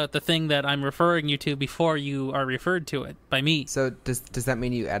learn about the thing that I'm referring you to before you are referred to it by me. So does that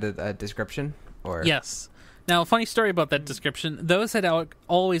mean you added a description? Or Yes. Now, a funny story about that description. Those had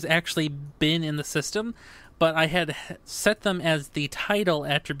always actually been in the system, but I had set them as the title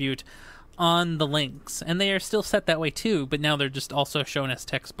attribute on the links, and they are still set that way too, but now they're just also shown as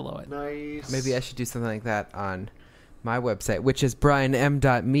text below it. Nice. Maybe I should do something like that on my website, which is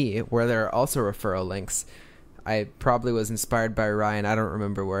brianm.me, where there are also referral links. I probably was inspired by Ryan. I don't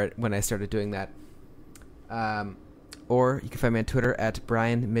remember when I started doing that. Or you can find me on Twitter at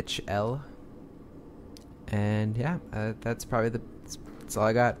brianmitchL. And yeah, that's probably that's all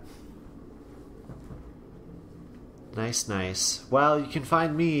I got. Nice. Well, you can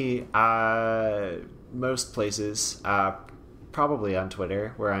find me most places, probably on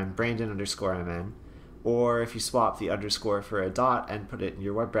Twitter, where I'm Brandon_MN. Or if you swap the underscore for a dot and put it in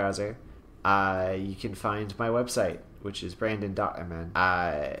your web browser, you can find my website, which is Brandon.mn.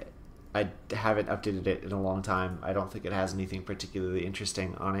 I haven't updated it in a long time. I don't think it has anything particularly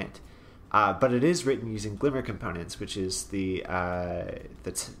interesting on it. But it is written using Glimmer components, which is the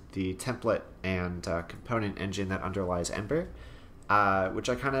template and component engine that underlies Ember, which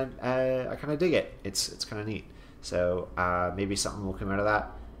I kind of dig it. It's kind of neat. So maybe something will come out of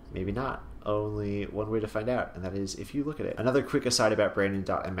that, maybe not. Only one way to find out, and that is if you look at it. Another quick aside about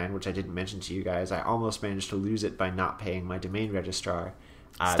Brandon.mn, which I didn't mention to you guys, I almost managed to lose it by not paying my domain registrar.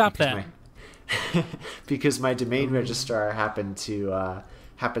 Stop that. Because my domain registrar happens to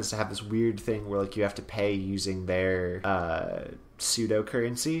have this weird thing where like you have to pay using their pseudo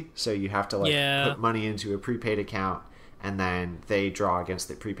currency, so you have to put money into a prepaid account, and then they draw against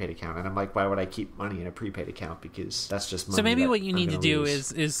the prepaid account. And I'm like, why would I keep money in a prepaid account? Because that's just money. So maybe what you need to do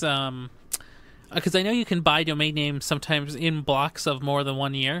is because I know you can buy domain names sometimes in blocks of more than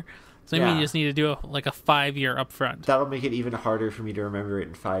 1 year. So maybe you just need to do a 5-year upfront. That'll make it even harder for me to remember it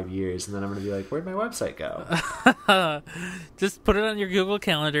in 5 years, and then I'm going to be like, where'd my website go? Just put it on your Google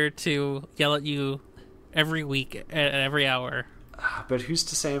Calendar to yell at you every week, at every hour. But who's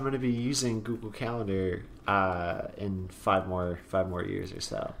to say I'm going to be using Google Calendar in five more years or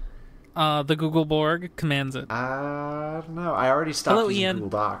so? The Google Borg commands it. I don't know. I already stopped using Ian. Google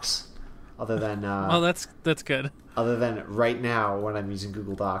Docs. Other than that's good. Other than right now when I'm using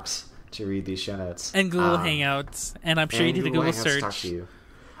Google Docs to read these show notes and Google Hangouts, and I'm sure you did a Google search. To talk to you.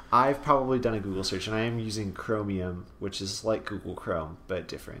 I've probably done a Google search, and I am using Chromium, which is like Google Chrome but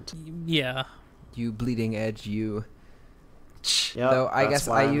different. Yeah, you bleeding edge, you. Yep, Though I guess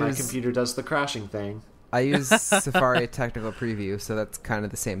I use my computer does the crashing thing. I use Safari Technical Preview, so that's kind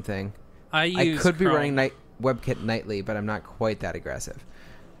of the same thing. I could be Chrome. running WebKit nightly, but I'm not quite that aggressive.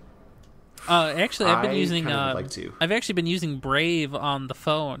 Actually, I've been using. Kind of would like to. I've actually been using Brave on the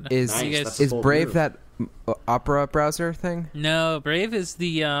phone. Is Brave move. That Opera browser thing? No, Brave is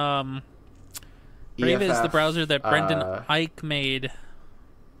the Brave is the browser that Brendan Eich made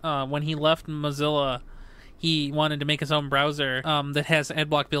when he left Mozilla. He wanted to make his own browser that has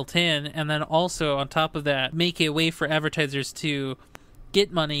adblock built in, and then also on top of that, make a way for advertisers to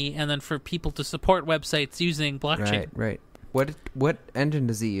get money, and then for people to support websites using blockchain. Right. What engine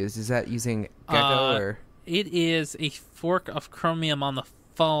does he use? Is that using Gecko or? It is a fork of Chromium on the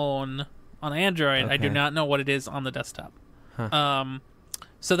phone on Android. Okay. I do not know what it is on the desktop. Huh.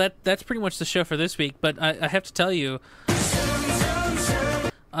 So that's pretty much the show for this week. But I have to tell you, this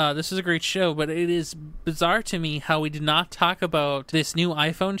is a great show. But it is bizarre to me how we did not talk about this new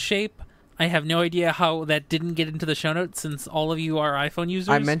iPhone shape. I have no idea how that didn't get into the show notes since all of you are iPhone users.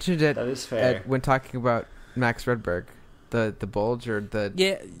 I mentioned it that is fair. when talking about Max Redberg. The bulge or the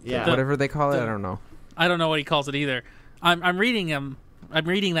whatever they call it. I don't know. I don't know what he calls it either. I'm reading him. I'm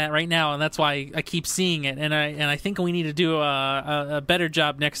reading that right now, and that's why I keep seeing it. And I think we need to do a better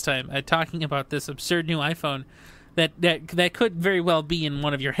job next time at talking about this absurd new iPhone that could very well be in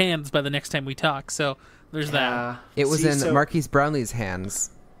one of your hands by the next time we talk. So there's that. It was in Marquise Brownlee's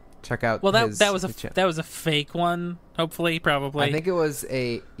hands. Check out. Well, that was a fake one. Hopefully, probably. I think it was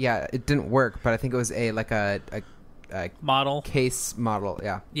it didn't work, but I think it was a model case model.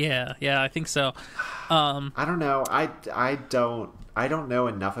 Yeah, I think so. I don't know. I don't know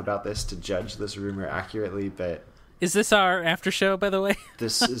enough about this to judge this rumor accurately, but is this our after show, by the way?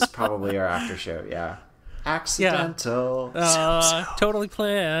 This is probably our after show. Yeah, accidental. Totally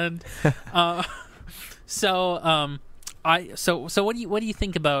planned. So what do you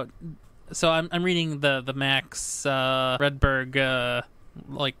think about? So I'm reading the Max Redberg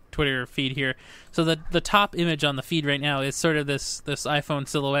Twitter feed here. So the top image on the feed right now is sort of this iPhone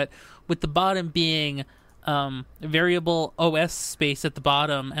silhouette with the bottom being variable OS space at the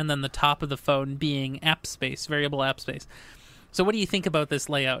bottom, and then the top of the phone being app space, variable app space. So what do you think about this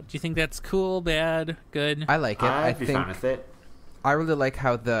layout? Do you think that's cool, bad, good? I like it. I'd be fine with it. I really like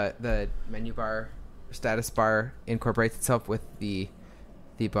how the menu bar, status bar incorporates itself with the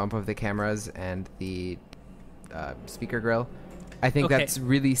bump of the cameras and the speaker grill. I think that's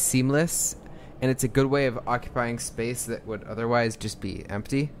really seamless, and it's a good way of occupying space that would otherwise just be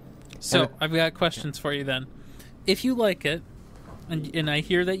empty. So I've got questions for you then. If you like it, and I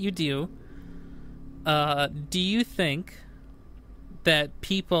hear that you do you think that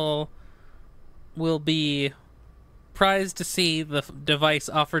people will be surprised to see the device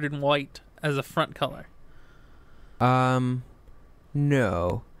offered in white as a front color?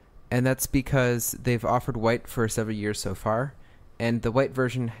 No. And that's because they've offered white for several years so far. And the white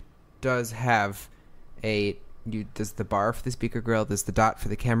version does have a there's the bar for the speaker grill, there's the dot for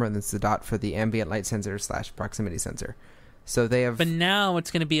the camera, and there's the dot for the ambient light sensor / proximity sensor. So they have. But now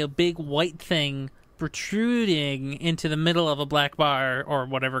it's going to be a big white thing protruding into the middle of a black bar or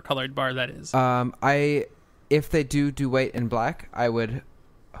whatever colored bar that is. If they do white and black, I would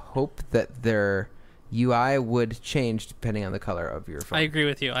hope that their UI would change depending on the color of your phone. I agree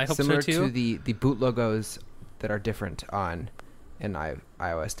with you. I hope Similar so too. Similar to the boot logos that are different on an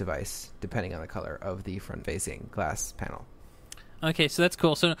iOS device depending on the color of the front-facing glass panel. Okay, so that's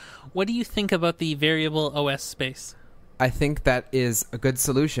cool. So what do you think about the variable OS space? I think that is a good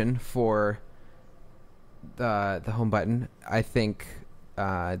solution for the home button. I think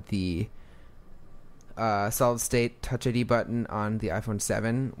the solid-state Touch ID button on the iPhone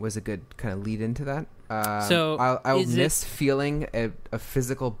 7 was a good kind of lead into that. So I'll miss feeling a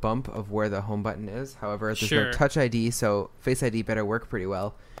physical bump of where the home button is. However, there's no Touch ID, so Face ID better work pretty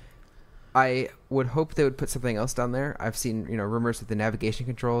well. I would hope they would put something else down there. I've seen rumors that the navigation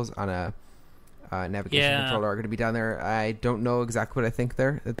controls on a navigation controller are going to be down there. I don't know exactly what I think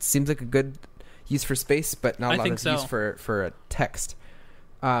there. It seems like a good use for space, but not a lot of use for text.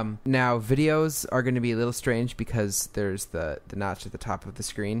 Now, videos are going to be a little strange because there's the notch at the top of the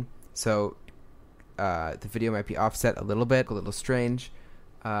screen. So the video might be offset a little bit, a little strange.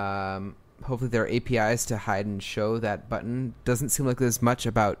 Hopefully there are APIs to hide and show that button. Doesn't seem like there's much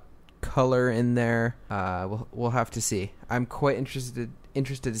about color in there. We'll have to see. I'm quite interested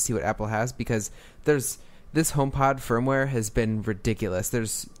to see what Apple has, because this HomePod firmware has been ridiculous.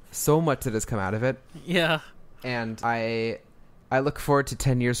 There's so much that has come out of it. Yeah. And I look forward to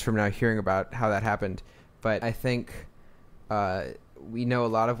 10 years from now hearing about how that happened. But I think we know a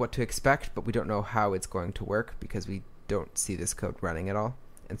lot of what to expect, but we don't know how it's going to work because we don't see this code running at all.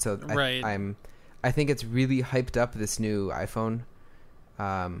 And so I think it's really hyped up this new iPhone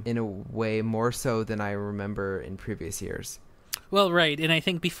in a way more so than I remember in previous years. Well, right, and I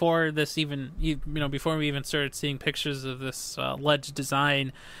think before this even, before we even started seeing pictures of this ledge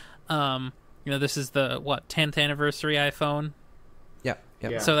design, this is the 10th anniversary iPhone.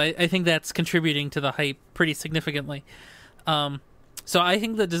 Yeah. So I think that's contributing to the hype pretty significantly. So I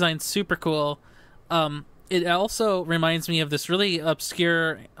think the design's super cool. It also reminds me of this really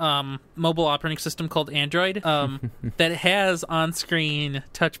obscure mobile operating system called Android that has on-screen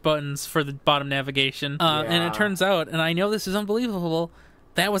touch buttons for the bottom navigation. And it turns out, and I know this is unbelievable,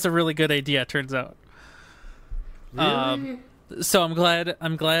 that was a really good idea, it turns out. Really? So I'm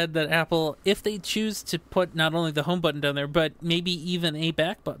glad that Apple, if they choose to put not only the home button down there, but maybe even a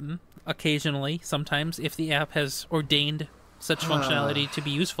back button occasionally, sometimes, if the app has ordained such functionality to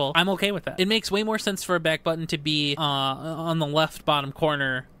be useful, I'm okay with that. It makes way more sense for a back button to be on the left bottom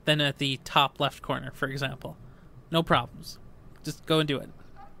corner than at the top left corner, for example. No problems. Just go and do it.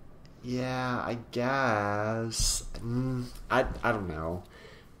 Yeah, I guess. I don't know.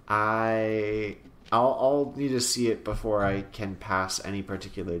 I'll need to see it before I can pass any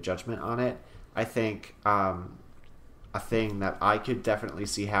particular judgment on it. I think a thing that I could definitely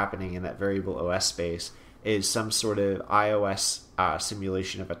see happening in that variable OS space is some sort of iOS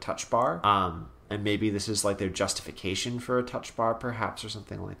simulation of a touch bar. And maybe this is like their justification for a touch bar, perhaps, or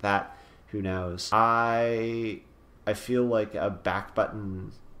something like that. Who knows? I feel like a back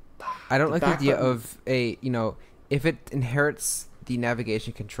button... I don't like the idea of if it inherits the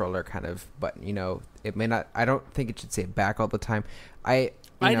navigation controller kind of button, it may not... I don't think it should say back all the time. I'd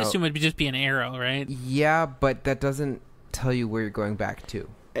assume it would just be an arrow, right? Yeah, but that doesn't tell you where you're going back to.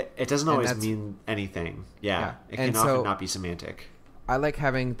 It doesn't always mean anything. Yeah. It can often not be semantic. I like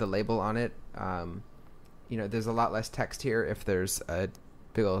having the label on it. There's a lot less text here if there's a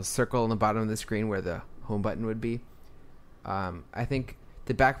big old circle in the bottom of the screen where the home button would be. I think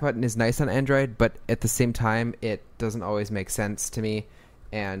the back button is nice on Android, but at the same time, it doesn't always make sense to me.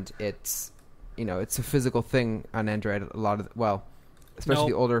 And it's a physical thing on Android.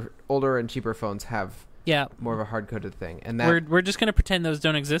 Especially older and cheaper phones have more of a hard-coded thing. And that we're just going to pretend those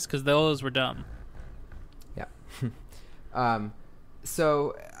don't exist because those were dumb. Yeah.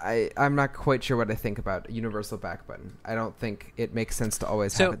 So I'm not quite sure what I think about a universal back button. I don't think it makes sense to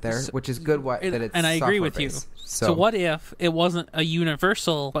always have it there, which is good that it's and I agree with you. So what if it wasn't a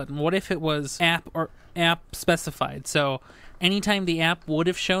universal button? What if it was app specified? So anytime the app would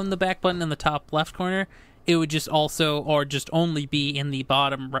have shown the back button in the top left corner, it would just only be in the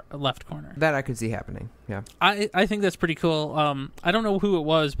bottom left corner. That I could see happening, yeah. I think that's pretty cool. I don't know who it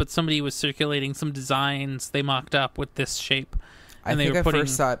was, but somebody was circulating some designs they mocked up with this shape. I think I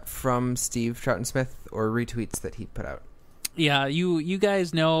first saw it from Steve Troutensmith or retweets that he put out. Yeah, you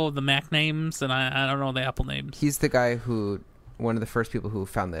guys know the Mac names, and I don't know the Apple names. He's the guy who one of the first people who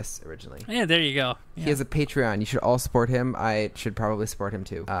found this originally. Yeah, there you go. Yeah. He has a Patreon. You should all support him. I should probably support him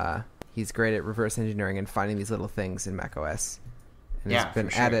too. He's great at reverse engineering and finding these little things in macOS. And he's been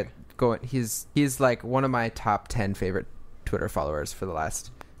at it going. He's like one of my top 10 favorite Twitter followers for the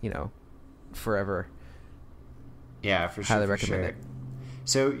last, forever. Yeah, for sure. Highly recommend it.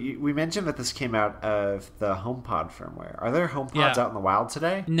 So we mentioned that this came out of the HomePod firmware. Are there HomePods out in the wild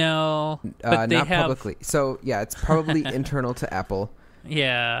today? No, but they not have... publicly. So yeah, it's probably internal to Apple.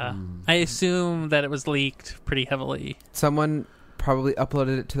 Yeah, I assume that it was leaked pretty heavily. Someone probably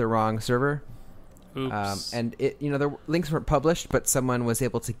uploaded it to the wrong server. Oops. And it, the links weren't published, but someone was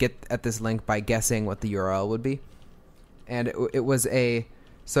able to get at this link by guessing what the URL would be, and it was a.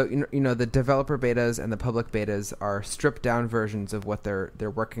 So the developer betas and the public betas are stripped down versions of what they're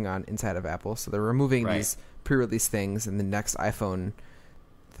working on inside of Apple. So they're removing these pre-release things and the next iPhone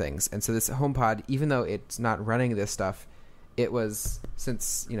things. And so this HomePod, even though it's not running this stuff, it was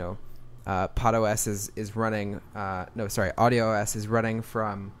since PodOS is running. AudioOS is running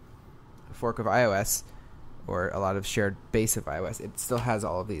from a fork of iOS or a lot of shared base of iOS. It still has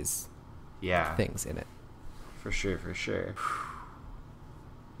all of these things in it. For sure.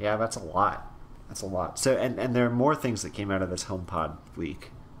 Yeah, that's a lot. So, and there are more things that came out of this HomePod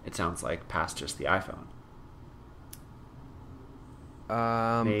leak, it sounds like, past just the iPhone.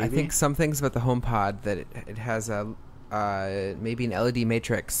 I think some things about the HomePod that it has maybe an LED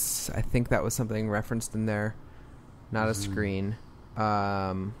matrix. I think that was something referenced in there, not a screen.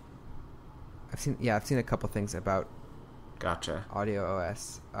 I've seen a couple things about Gotcha. Audio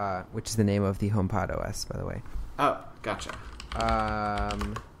OS, which is the name of the HomePod OS, by the way. Oh, gotcha.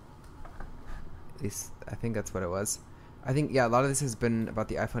 At least I think that's what it was. I think a lot of this has been about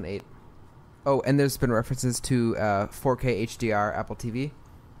the iPhone 8. Oh, and there's been references to 4K HDR Apple TV.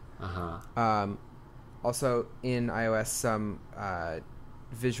 Also in iOS, some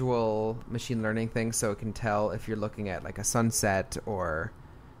visual machine learning things, so it can tell if you're looking at like a sunset or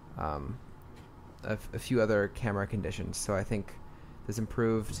a few other camera conditions. So I think there's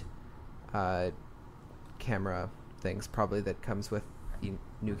improved camera things probably that comes with the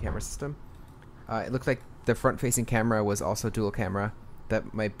new camera system. It looked like the front-facing camera was also dual camera.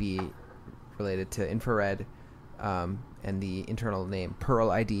 That might be related to infrared, and the internal name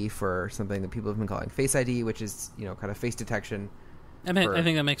Pearl ID for something that people have been calling Face ID, which is kind of face detection. I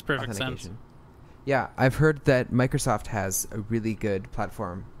think that makes perfect sense. Yeah, I've heard that Microsoft has a really good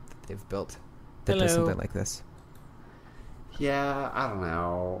platform that they've built that does something like this. Yeah, I don't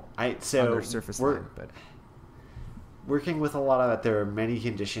know. On their Surface line, but working with a lot of that, there are many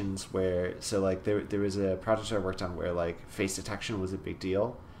conditions where, there was a project I worked on where face detection was a big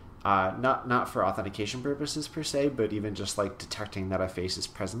deal. Not for authentication purposes per se, but even just detecting that a face is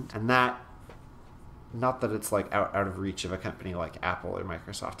present, and that, not that it's out of reach of a company like Apple or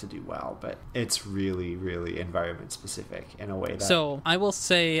Microsoft to do well, but it's really, really environment specific in a way that... So I will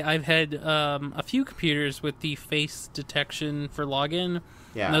say I've had a few computers with the face detection for login.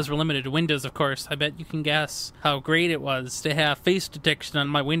 Yeah. And those were limited to Windows, of course. I bet you can guess how great it was to have face detection on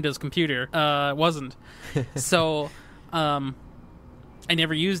my Windows computer. It wasn't. So I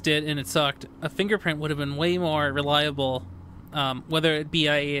never used it, and it sucked. A fingerprint would have been way more reliable, whether it be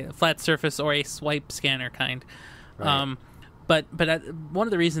a flat surface or a swipe scanner kind. Right. But one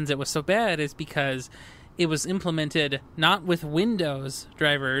of the reasons it was so bad is because it was implemented not with Windows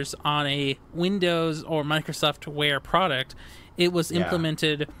drivers on a Windows or Microsoft Wear product. It was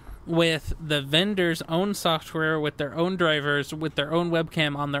implemented with the vendor's own software, with their own drivers, with their own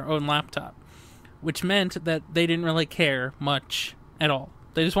webcam on their own laptop, which meant that they didn't really care much at all.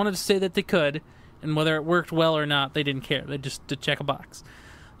 They just wanted to say that they could, and whether it worked well or not, they didn't care. They just to check a box.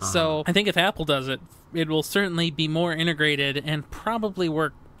 So I think if Apple does it, it will certainly be more integrated and probably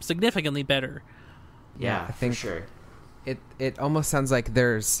work significantly better. Yeah, I think for sure. It almost sounds like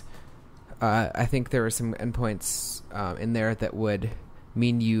there's... I think there are some endpoints in there that would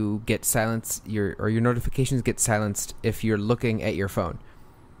mean you get silenced, your notifications get silenced if you're looking at your phone.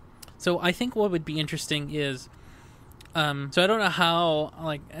 So I think what would be interesting is, so I don't know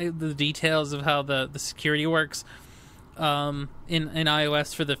how the details of how the security works in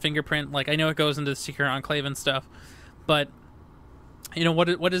iOS for the fingerprint. I know it goes into the secure enclave and stuff, but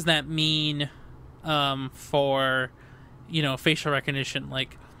what does that mean for facial recognition?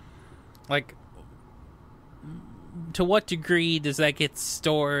 To what degree does that get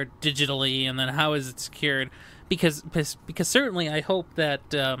stored digitally, and then how is it secured? Because certainly I hope that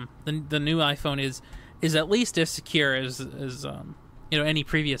the new iPhone is at least as secure as any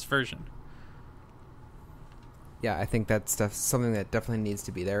previous version. Yeah, I think that's something that definitely needs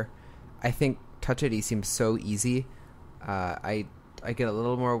to be there. I think Touch ID seems so easy I get a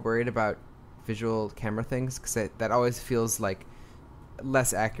little more worried about visual camera things because that always feels like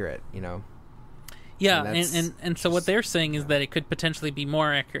less accurate, you know. Yeah, and so what they're saying is that it could potentially be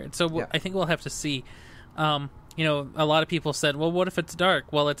more accurate. So Yeah. I think we'll have to see. You know, a lot of people said, well, what if it's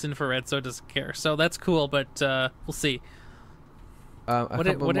dark? Well, it's infrared, so it doesn't care. So that's cool, but we'll see. What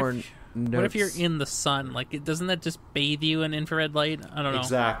if you're in the sun? Like, doesn't that just bathe you in infrared light? I don't know.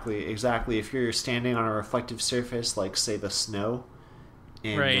 Exactly. If you're standing on a reflective surface, like, say, the snow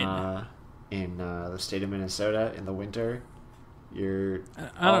in the state of Minnesota in the winter, you're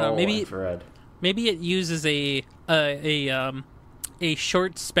I don't know. Maybe infrared. Maybe it uses a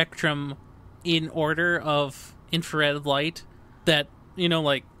short spectrum in order of infrared light that, you know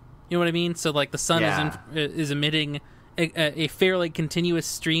what I mean? So like the sun is emitting a fairly continuous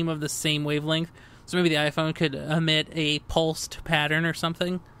stream of the same wavelength. So maybe the iPhone could emit a pulsed pattern or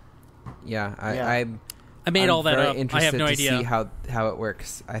something. Yeah, I made all that up. Interested I have no to idea see how it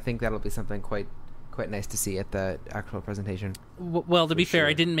works. I think that'll be something quite nice to see at the actual presentation. Well, to be fair,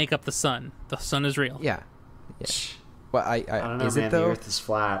 I didn't make up the sun. The sun is real. Yeah. Well, I don't know, is man. it though? The Earth is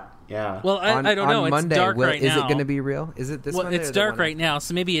flat. Yeah. Well, I don't know. On It's Monday, dark right now. Is it going to be real? Is it this Monday? Well, it's dark right now,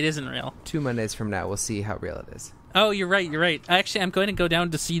 so maybe it isn't real. 2 Mondays from now, we'll see how real it is. Oh, you're right. Actually, I'm going to go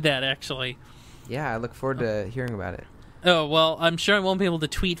down to see that, actually. Yeah, I look forward to hearing about it. Oh, well, I'm sure I won't be able to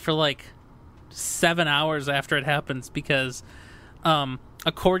tweet for, 7 hours after it happens, because,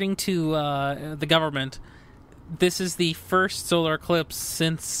 according to the government, this is the first solar eclipse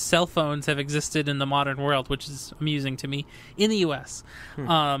since cell phones have existed in the modern world, which is amusing to me, in the U.S.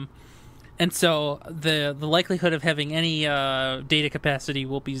 And so the likelihood of having any data capacity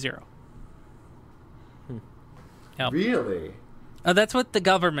will be 0. Yep. Really? That's what the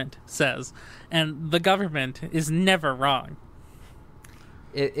government says, and the government is never wrong.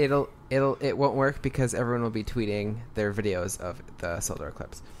 It won't work because everyone will be tweeting their videos of the solar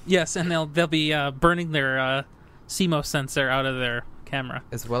eclipse. Yes, and they'll be burning their CMOS sensor out of their camera,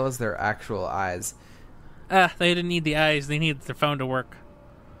 as well as their actual eyes. They didn't need the eyes; they needed their phone to work.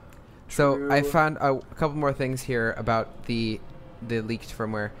 So True. I found a couple more things here about the leaked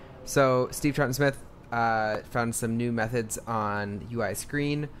firmware. So Steve Troughton-Smith found some new methods on UI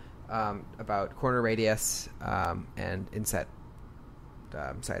screen about corner radius and inset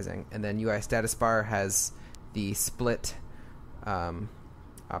sizing, and then UI status bar has the split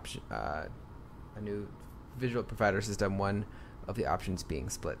option. A new visual provider system. One of the options being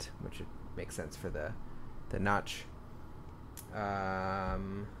split, which makes sense for the notch.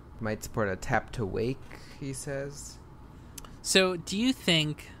 Might support a tap to wake, he says. So, do you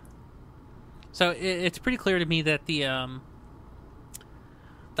think? So it's pretty clear to me that the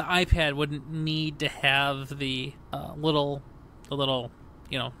iPad wouldn't need to have the little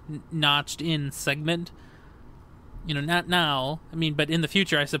notched in segment. Not now. I mean, but in the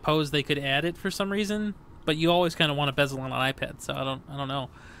future, I suppose they could add it for some reason. But you always kind of want a bezel on an iPad, so I don't know.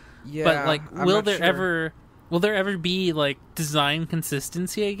 Yeah, but will there ever be design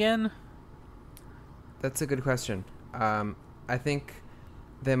consistency again? That's a good question. I think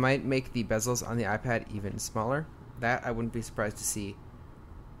they might make the bezels on the iPad even smaller. That I wouldn't be surprised to see.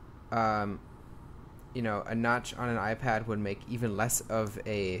 A notch on an iPad would make even less of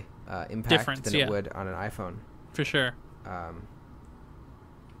a impact difference than it would on an iPhone. For sure.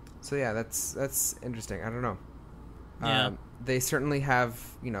 So yeah, that's interesting. I don't know. Yeah. They certainly have,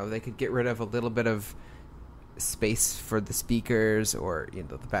 they could get rid of a little bit of space for the speakers or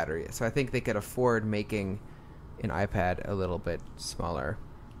the battery. So I think they could afford making an iPad a little bit smaller.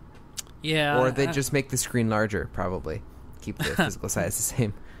 Yeah. Or they just make the screen larger, probably. Keep the physical size the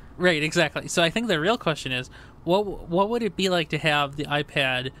same. Right, exactly. So I think the real question is, what would it be like to have the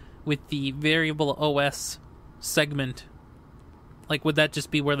iPad with the variable OS segment? Would that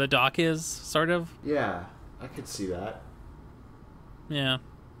just be where the dock is, sort of? Yeah, I could see that. Yeah.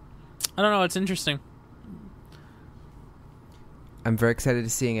 I don't know, it's interesting. I'm very excited to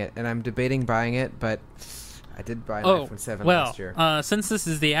seeing it, and I'm debating buying it, but I did buy an iPhone 7 last year. Since this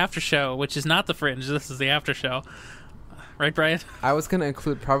is the after show, which is not the Fringe, this is the after show. Right, Brian? I was going to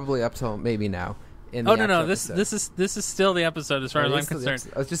include probably up till maybe now. No. This is still the episode as far as I'm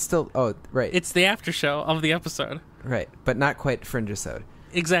concerned. I was just still. Oh, right. It's the after show of the episode. Right, but not quite Fringe-isode.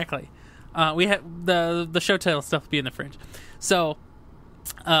 Exactly. We have the show title stuff will be in the Fringe. So,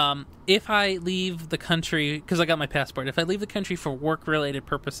 if I leave the country, because I got my passport, if I leave the country for work-related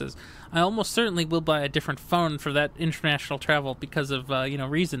purposes, I almost certainly will buy a different phone for that international travel because of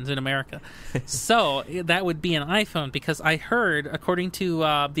reasons in America. So that would be an iPhone, because I heard, according to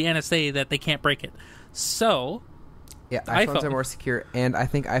the NSA, that they can't break it. So Yeah, iPhones iPhone. are more secure, and I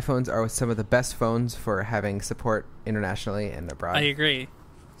think iPhones are some of the best phones for having support internationally and abroad. I agree.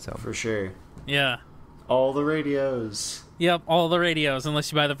 So For sure. Yeah. All the radios. Yep, all the radios,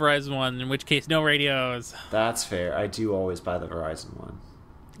 unless you buy the Verizon one, in which case no radios. That's fair. I do always buy the Verizon one.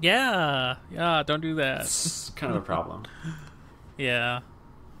 Yeah, don't do that. It's kind of a problem. Yeah.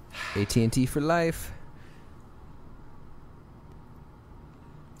 AT&T for life.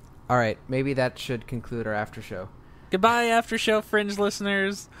 All right, maybe that should conclude our after show. Goodbye, after show Fringe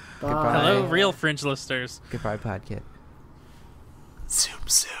listeners. Goodbye. Hello, real Fringe listeners. Goodbye, PodKit. Zoom,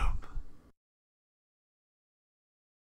 zoom.